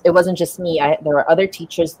 it wasn't just me. There were other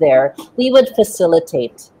teachers there. We would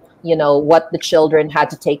facilitate, what the children had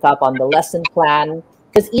to take up on the lesson plan,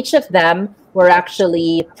 because each of them were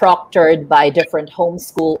actually proctored by different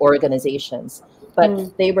homeschool organizations,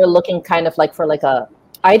 but they were looking kind of like for like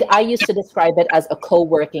I used to describe it as a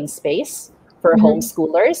co-working space for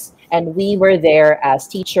homeschoolers, and we were there as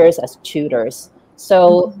teachers, as tutors.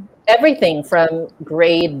 So everything from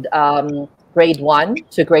grade 1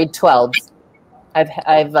 to grade 12,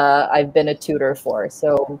 I've been a tutor for.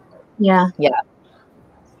 So yeah.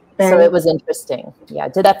 So it was interesting. Yeah, I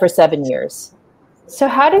did that for 7 years. So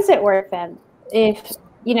how does it work then? If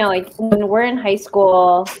like when we're in high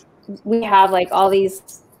school, we have like all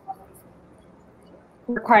these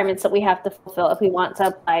requirements that we have to fulfill if we want to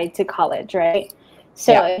apply to college, right?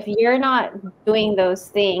 So if you're not doing those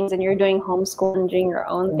things and you're doing homeschool and doing your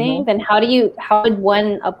own thing, then how would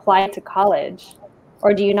one apply to college?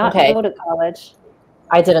 Or do you not go to college?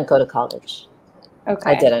 I didn't go to college.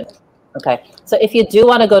 Okay. I didn't. Okay. So if you do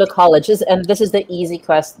want to go to college, and this is the easy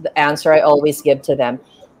the answer I always give to them.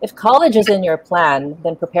 If college is in your plan,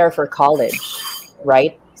 then prepare for college,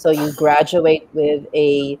 right? So you graduate with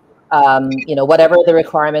a, whatever the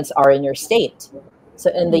requirements are in your state. So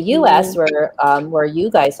in the U.S., where you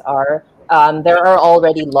guys are, there are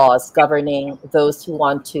already laws governing those who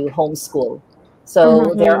want to homeschool.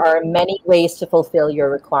 So there are many ways to fulfill your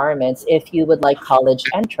requirements if you would like college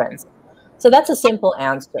entrance. So that's a simple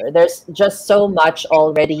answer. There's just so much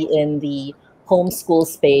already in the homeschool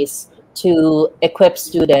space to equip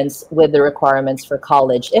students with the requirements for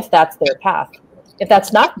college, if that's their path. If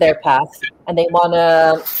that's not their path and they want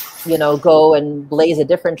to, go and blaze a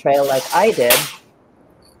different trail like I did,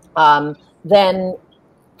 then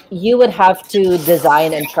you would have to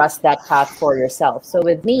design and trust that path for yourself. So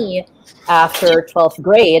with me, after 12th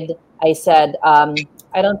grade, I said,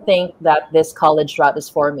 I don't think that this college route is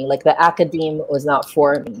for me. Like the academe was not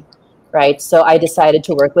for me, right? So I decided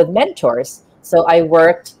to work with mentors. So I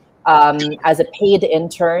worked as a paid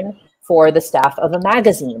intern for the staff of a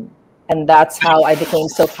magazine. And that's how I became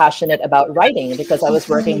so passionate about writing, because I was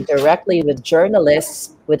working directly with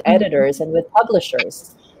journalists, with editors, and with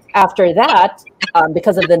publishers. After that,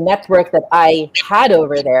 because of the network that I had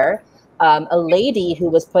over there, a lady who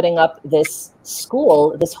was putting up this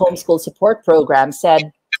school, this homeschool support program,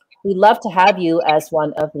 said, we'd love to have you as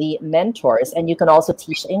one of the mentors, and you can also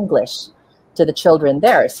teach English to the children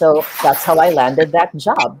there. So that's how I landed that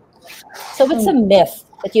job. So it's a myth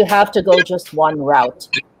that you have to go just one route.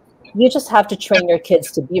 You just have to train your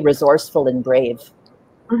kids to be resourceful and brave.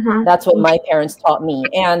 That's what my parents taught me.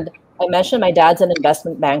 And I mentioned my dad's an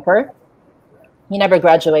investment banker. He never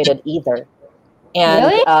graduated either. And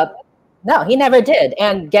really? No, he never did.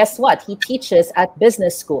 And guess what? He teaches at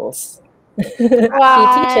business schools. He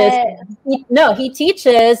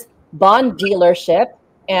teaches bond dealership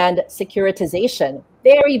and securitization.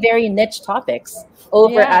 Very, very niche topics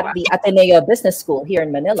over at the Ateneo Business School here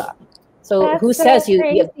in Manila. So who says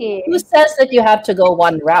that you have to go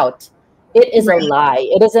one route? It is a lie.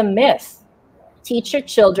 It is a myth. Teach your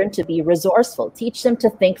children to be resourceful. Teach them to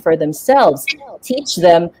think for themselves. Teach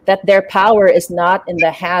them that their power is not in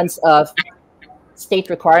the hands of state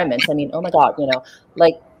requirements. I mean, oh my God,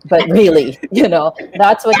 but really,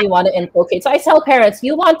 that's what you want to inculcate. So I tell parents,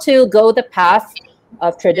 you want to go the path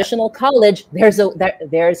of traditional college, there's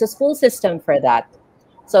a school system for that.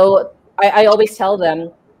 So I always tell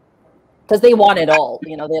them, because they want it all,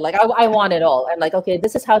 they're like, I want it all. I'm like, okay,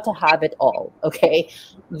 this is how to have it all. Okay,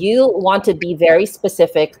 you want to be very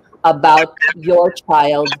specific about your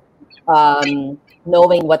child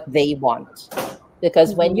knowing what they want,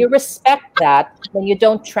 because when you respect that, then you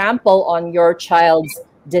don't trample on your child's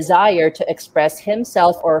desire to express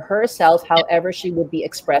himself or herself however she would be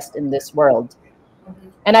expressed in this world.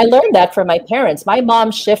 And I learned that from my parents. My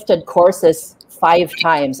mom shifted courses 5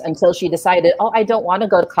 times until she decided, oh, I don't want to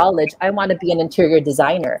go to college. I want to be an interior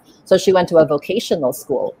designer. So she went to a vocational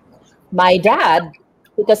school. My dad,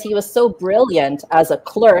 because he was so brilliant as a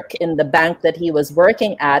clerk in the bank that he was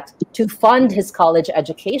working at to fund his college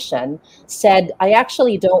education, said, I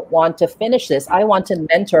actually don't want to finish this. I want to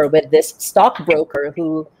mentor with this stockbroker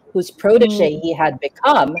whose protege he had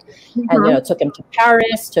become, and took him to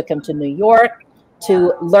Paris, took him to New York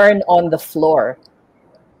to learn on the floor.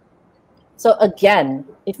 So again,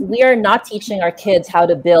 if we are not teaching our kids how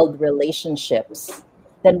to build relationships,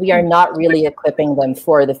 then we are not really equipping them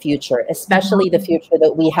for the future, especially the future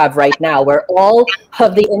that we have right now, where all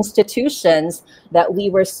of the institutions that we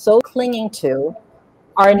were so clinging to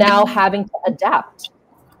are now having to adapt.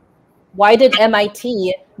 Why did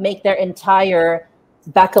MIT make their entire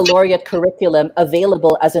baccalaureate curriculum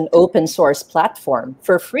available as an open source platform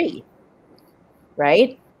for free?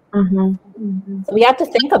 Right? So we have to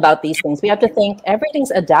think about these things. We have to think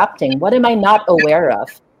everything's adapting. What am I not aware of?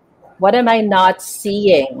 What am I not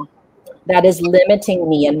seeing that is limiting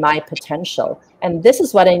me and my potential? And this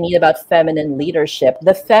is what I mean about feminine leadership.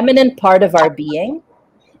 The feminine part of our being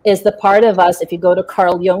is the part of us, if you go to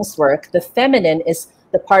Carl Jung's work, the feminine is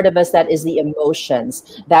the part of us that is the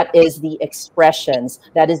emotions, that is the expressions,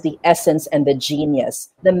 that is the essence and the genius.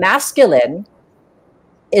 The masculine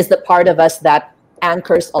is the part of us that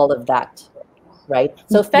anchors all of that, right?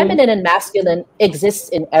 So feminine and masculine exists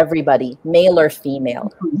in everybody, male or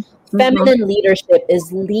female. Feminine leadership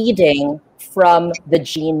is leading from the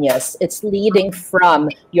genius. It's leading from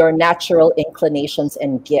your natural inclinations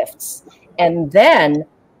and gifts. And then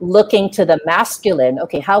looking to the masculine,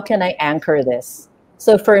 okay, how can I anchor this?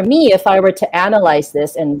 So for me, if I were to analyze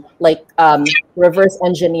this and reverse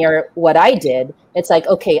engineer what I did, it's like,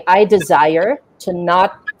 okay, I desire to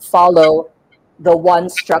not follow the one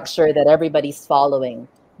structure that everybody's following,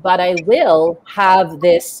 but I will have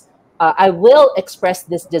this, I will express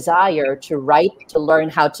this desire to write, to learn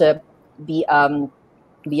how to be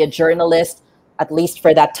a journalist, at least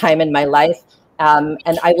for that time in my life.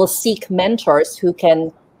 And I will seek mentors who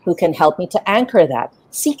can help me to anchor that.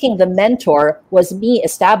 Seeking the mentor was me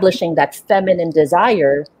establishing that feminine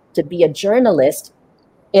desire to be a journalist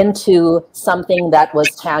into something that was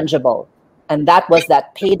tangible. And that was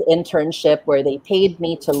that paid internship where they paid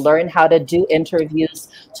me to learn how to do interviews,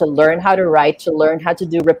 to learn how to write, to learn how to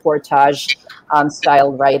do reportage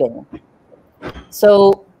style writing.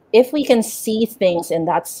 So if we can see things in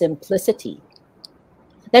that simplicity,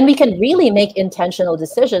 then we can really make intentional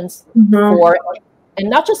decisions for, and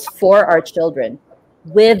not just for our children,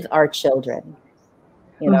 with our children,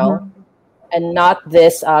 you know, and not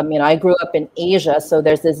this, you know, I grew up in Asia, so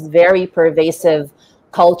there's this very pervasive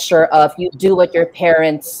culture of you do what your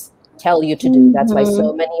parents tell you to do. That's why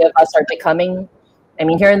so many of us are becoming, I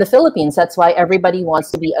mean, here in the Philippines, that's why everybody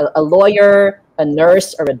wants to be a lawyer, a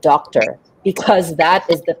nurse, or a doctor, because that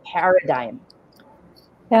is the paradigm.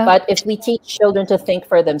 Yeah. But if we teach children to think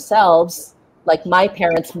for themselves, like my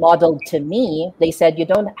parents modeled to me, they said, you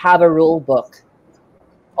don't have a rule book.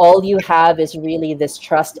 All you have is really this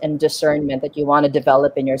trust and discernment that you want to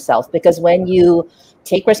develop in yourself. Because when you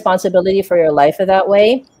take responsibility for your life in that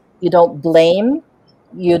way, you don't blame,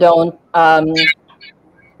 you don't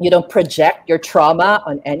project your trauma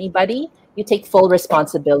on anybody. You take full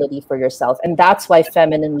responsibility for yourself. And that's why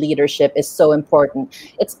feminine leadership is so important.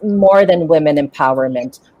 It's more than women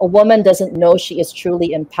empowerment. A woman doesn't know she is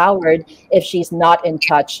truly empowered if she's not in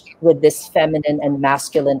touch with this feminine and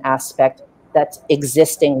masculine aspect that's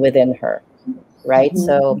existing within her, right?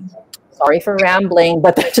 So sorry for rambling,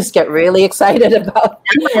 but I just get really excited about,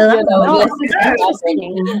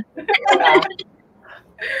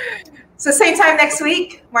 So same time next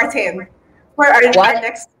week, Martin, for our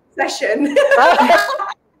next session.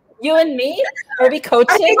 You and me? Are we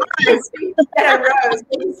coaching? I have my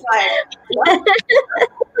notes here.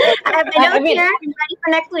 I'm ready for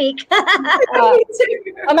next week.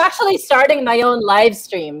 I'm actually starting my own live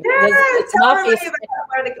stream. It's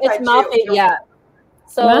Mafe, yeah.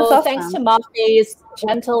 So thanks to Mafe's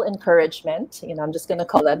gentle encouragement, you know, I'm just going to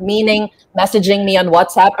call that, meaning messaging me on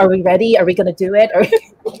WhatsApp. Are we ready? Are we going to do it?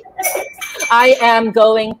 I am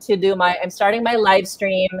going to I'm starting my live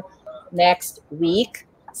stream next week.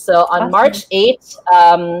 So on March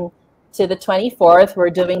 8th to the 24th, we're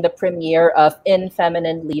doing the premiere of In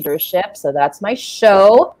Feminine Leadership. So that's my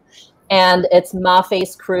show. And it's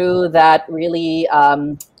Mafe's crew that really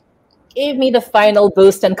gave me the final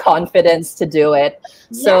boost and confidence to do it.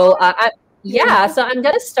 So so I'm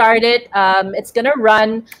going to start it. It's going to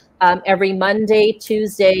run every Monday,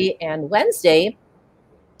 Tuesday, and Wednesday.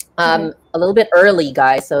 A little bit early,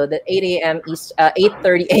 guys. So the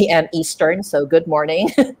 8:30 a.m. Eastern. So good morning.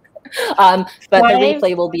 But the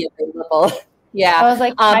replay will be available. Yeah. I was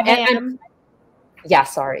like 5 a.m. Yeah,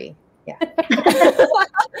 sorry. Yeah.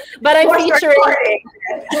 But I'm featuring.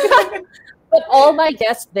 But all my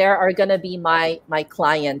guests there are going to be my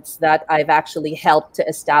clients that I've actually helped to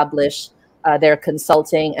establish their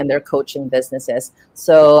consulting and their coaching businesses.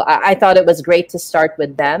 So I thought it was great to start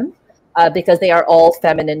with them. Because they are all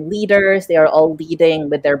feminine leaders. They are all leading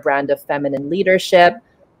with their brand of feminine leadership.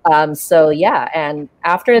 And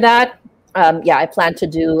after that, I want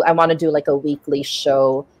to do like a weekly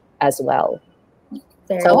show as well.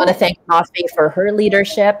 I want to thank Mafe for her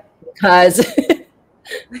leadership, because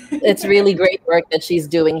it's really great work that she's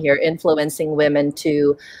doing here, influencing women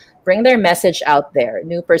to bring their message out there.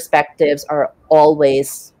 New perspectives are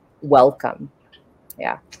always welcome.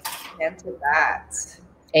 Yeah. And to that.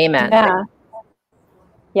 Amen.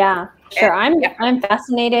 Yeah, sure. I'm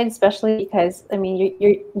fascinated, especially because I mean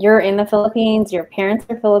you're in the Philippines. Your parents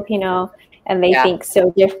are Filipino, and they think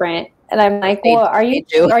so different. And I'm like, well, are you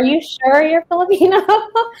sure you're Filipino?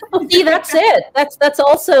 See, that's it. That's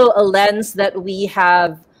also a lens that we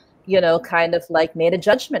have, you know, kind of like made a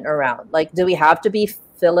judgment around. Like, do we have to be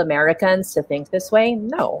Phil-Americans to think this way?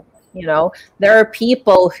 No. You know, there are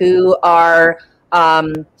people who are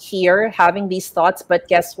here having these thoughts, but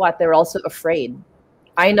guess what? They're also afraid.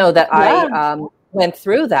 I know that I went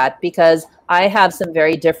through that because I have some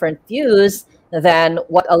very different views than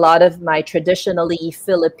what a lot of my traditionally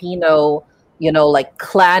Filipino, you know, like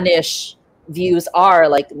clannish views are,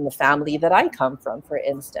 like in the family that I come from, for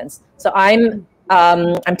instance. So I'm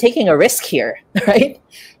taking a risk here, right?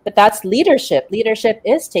 But that's leadership. Leadership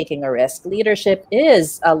is taking a risk. Leadership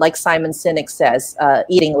is, like Simon Sinek says,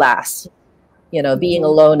 eating last. You know, being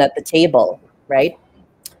alone at the table, right?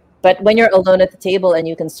 But when you're alone at the table and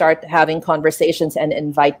you can start having conversations and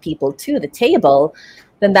invite people to the table,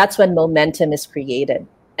 then that's when momentum is created.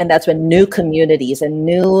 And that's when new communities and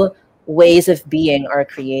new ways of being are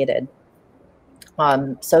created.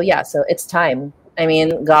 So it's time. I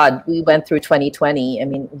mean, God, we went through 2020. I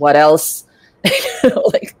mean, what else?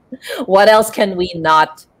 What else can we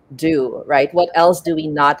not do, right? What else do we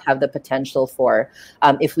not have the potential for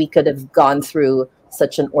if we could have gone through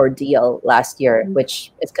such an ordeal last year,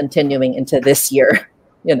 which is continuing into this year,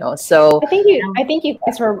 you know? So I think you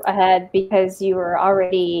guys were ahead because you were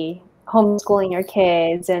already homeschooling your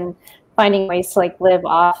kids and finding ways to like live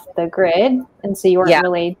off the grid, and so you weren't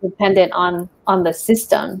really dependent on the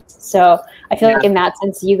system. So I feel like in that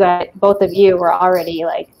sense, both of you were already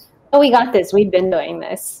like, oh, we got this. We've been doing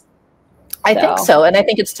this. I think so. And I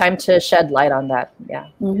think it's time to shed light on that. Yeah.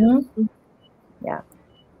 Mm-hmm. Yeah.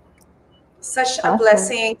 Such a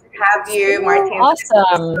blessing to have you, Martin.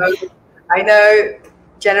 Awesome. I know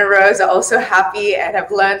Jen and Rose are also happy and have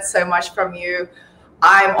learned so much from you.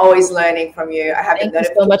 I'm always learning from you. I have Thank you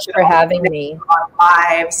so much for having me on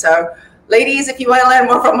live. So, ladies, if you want to learn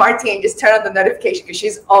more from Martine, just turn on the notification because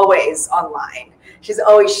she's always online. She's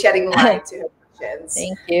always shedding light to her questions.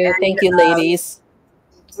 Thank you. And, thank you, ladies.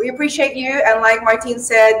 We appreciate you. And like Martine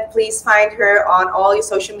said, please find her on all your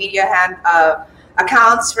social media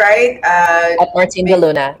accounts, right? At Martine de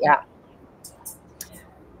Luna, yeah.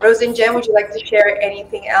 Rose and Jen, would you like to share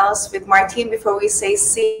anything else with Martine before we say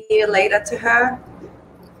see you later to her?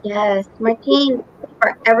 Yes, Martine,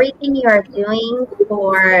 for everything you are doing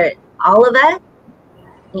for all of us,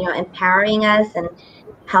 empowering us and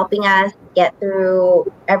helping us get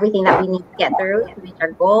through everything that we need to get through to reach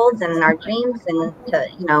our goals and our dreams and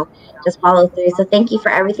to, just follow through. So thank you for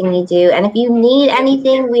everything you do. And if you need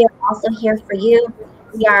anything, we are also here for you.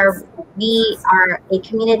 We are a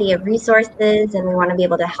community of resources, and we want to be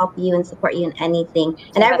able to help you and support you in anything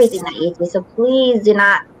and everything that you do. So please do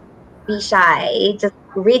not be shy. Just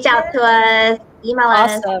reach out to us, email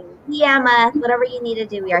us, DM us, whatever you need to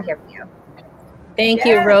do. We are here for you. Thank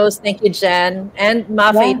you, Rose. Thank you, Jen. And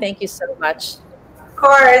Mafe, thank you so much. Of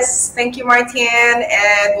course. Thank you, Martine.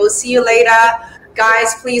 And we'll see you later.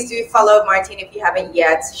 Guys, please do follow Martine if you haven't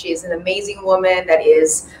yet. She is an amazing woman that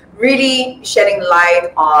is really shedding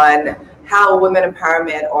light on how women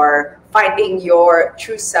empowerment or finding your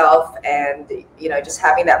true self and, just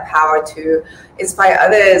having that power to inspire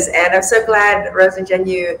others. And I'm so glad, Rose and Jen,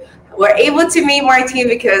 you were able to meet Martine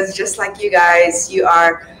because just like you guys, you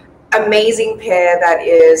are amazing pair that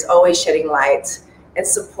is always shedding light and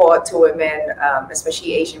support to women,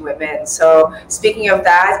 especially Asian women. So speaking of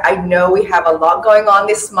that, I know we have a lot going on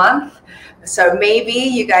this month. So maybe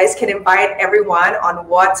you guys can invite everyone on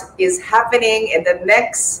what is happening in the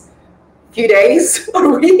next few days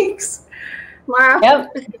or weeks. Tomorrow.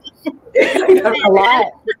 Yep. A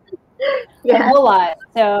lot. Yeah. A whole lot.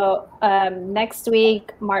 So next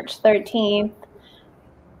week, March 13th,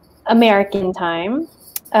 American time,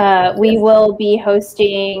 we will be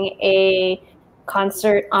hosting a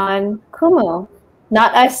concert on Kumu.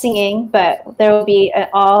 Not us singing, but there will be an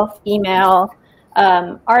all-female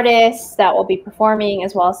artists that will be performing,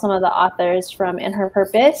 as well as some of the authors from In Her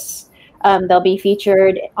Purpose. They'll be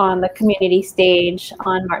featured on the community stage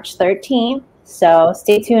on March 13th. So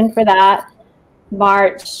stay tuned for that.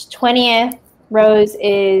 March 20th, Rose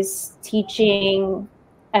is teaching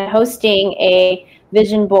and hosting a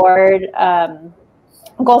vision board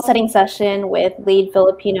goal setting session with Lead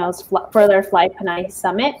Filipinos for their Fly Panay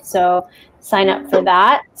Summit. So sign up for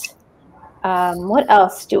that. What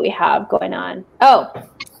else do we have going on? Oh,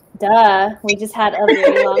 duh. We just had a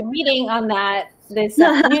very long meeting on that this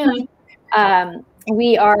afternoon.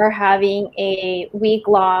 We are having a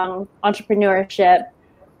week-long entrepreneurship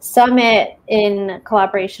summit in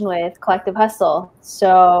collaboration with Collective Hustle.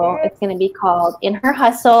 So it's going to be called In Her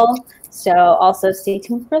Hustle. So also stay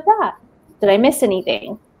tuned for that. Did I miss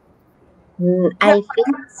anything? I think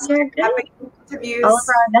you're good. Interviews. All of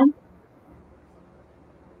our events.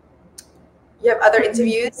 You have other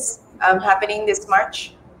interviews happening this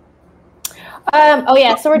March? Oh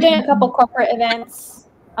yeah, so we're doing a couple corporate events.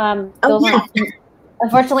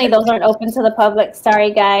 Unfortunately, those aren't open to the public.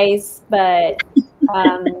 Sorry, guys, but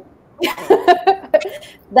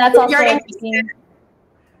that's also interesting.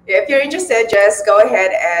 If you're interested, just go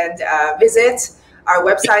ahead and visit our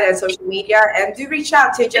website and social media, and do reach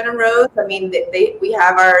out to Jen and Rose. I mean, we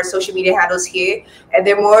have our social media handles here, and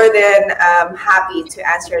they're more than happy to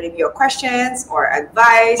answer any of your questions or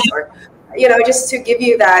advice, or just to give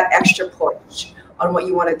you that extra push on what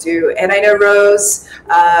you want to do. And I know, Rose,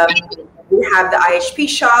 we have the IHP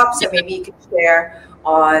shop, so maybe you can share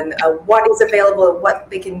on what is available, what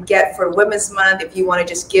they can get for Women's Month, if you want to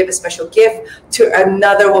just give a special gift to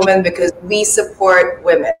another woman, because we support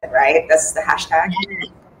women, right? That's the hashtag.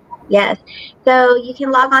 Yes. So you can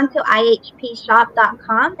log on to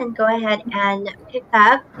ihpshop.com and go ahead and pick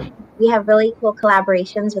up. We have really cool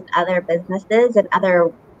collaborations with other businesses and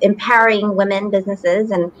other empowering women businesses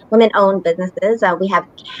and women-owned businesses. We have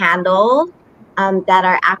candles that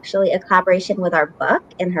are actually a collaboration with our book,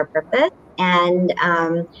 In Her Purpose. And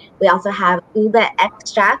we also have Uba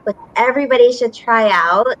Extract, which everybody should try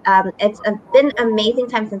out. It's been an amazing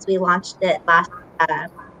time since we launched it last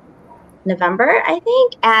November, I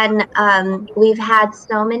think. And we've had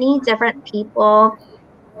so many different people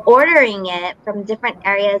ordering it from different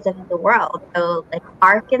areas of the world. So like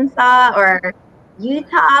Arkansas or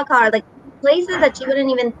Utah or like places that you wouldn't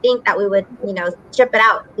even think that we would, strip it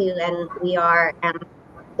out to, and we are.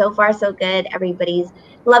 So far, so good. Everybody's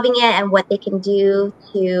loving it and what they can do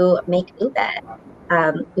to make ube.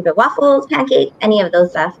 Ube waffles, pancakes, any of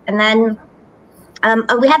those stuff. And then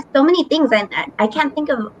we have so many things, and I can't think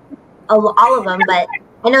of all of them, but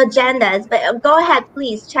I know Jen does. But go ahead,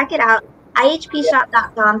 please check it out.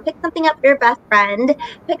 ihpshop.com. Pick something up for your best friend.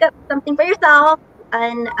 Pick up something for yourself,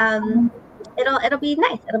 and it'll be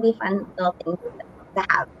nice. It'll be fun little things to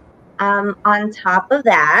have. On top of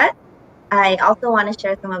that, I also want to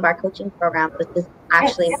share some of our coaching programs, which is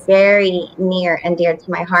actually very near and dear to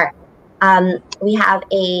my heart. We have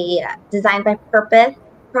a Design by Purpose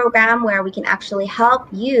program where we can actually help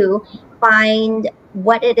you find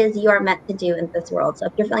what it is you are meant to do in this world. So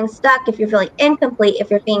if you're feeling stuck, if you're feeling incomplete, if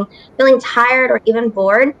you're feeling tired or even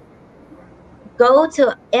bored, go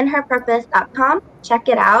to inherpurpose.com, check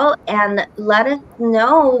it out, and let us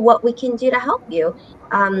know what we can do to help you.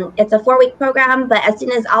 It's a 4-week program, but as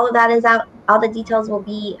soon as all of that is out, all the details will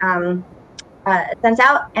be sent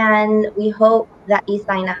out, and we hope that you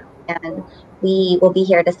sign up, and we will be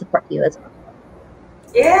here to support you as well.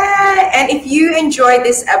 Yeah, and if you enjoyed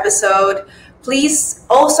this episode, please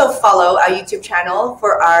also follow our YouTube channel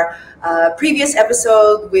for our previous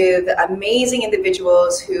episode with amazing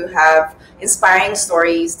individuals who have inspiring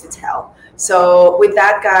stories to tell. So with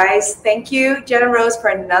that, guys, thank you, Jen and Rose, for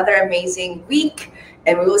another amazing week.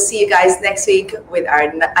 And we will see you guys next week with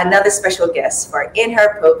another special guest for In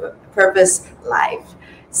Her Purpose Live.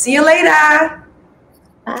 See you later.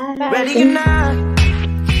 Bye. Ready or not,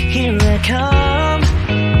 here I come.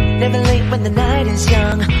 Never late when the night is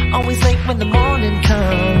young, always late when the morning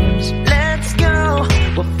comes. Let's go,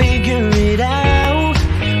 we'll figure it out.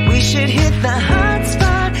 We should hit the high.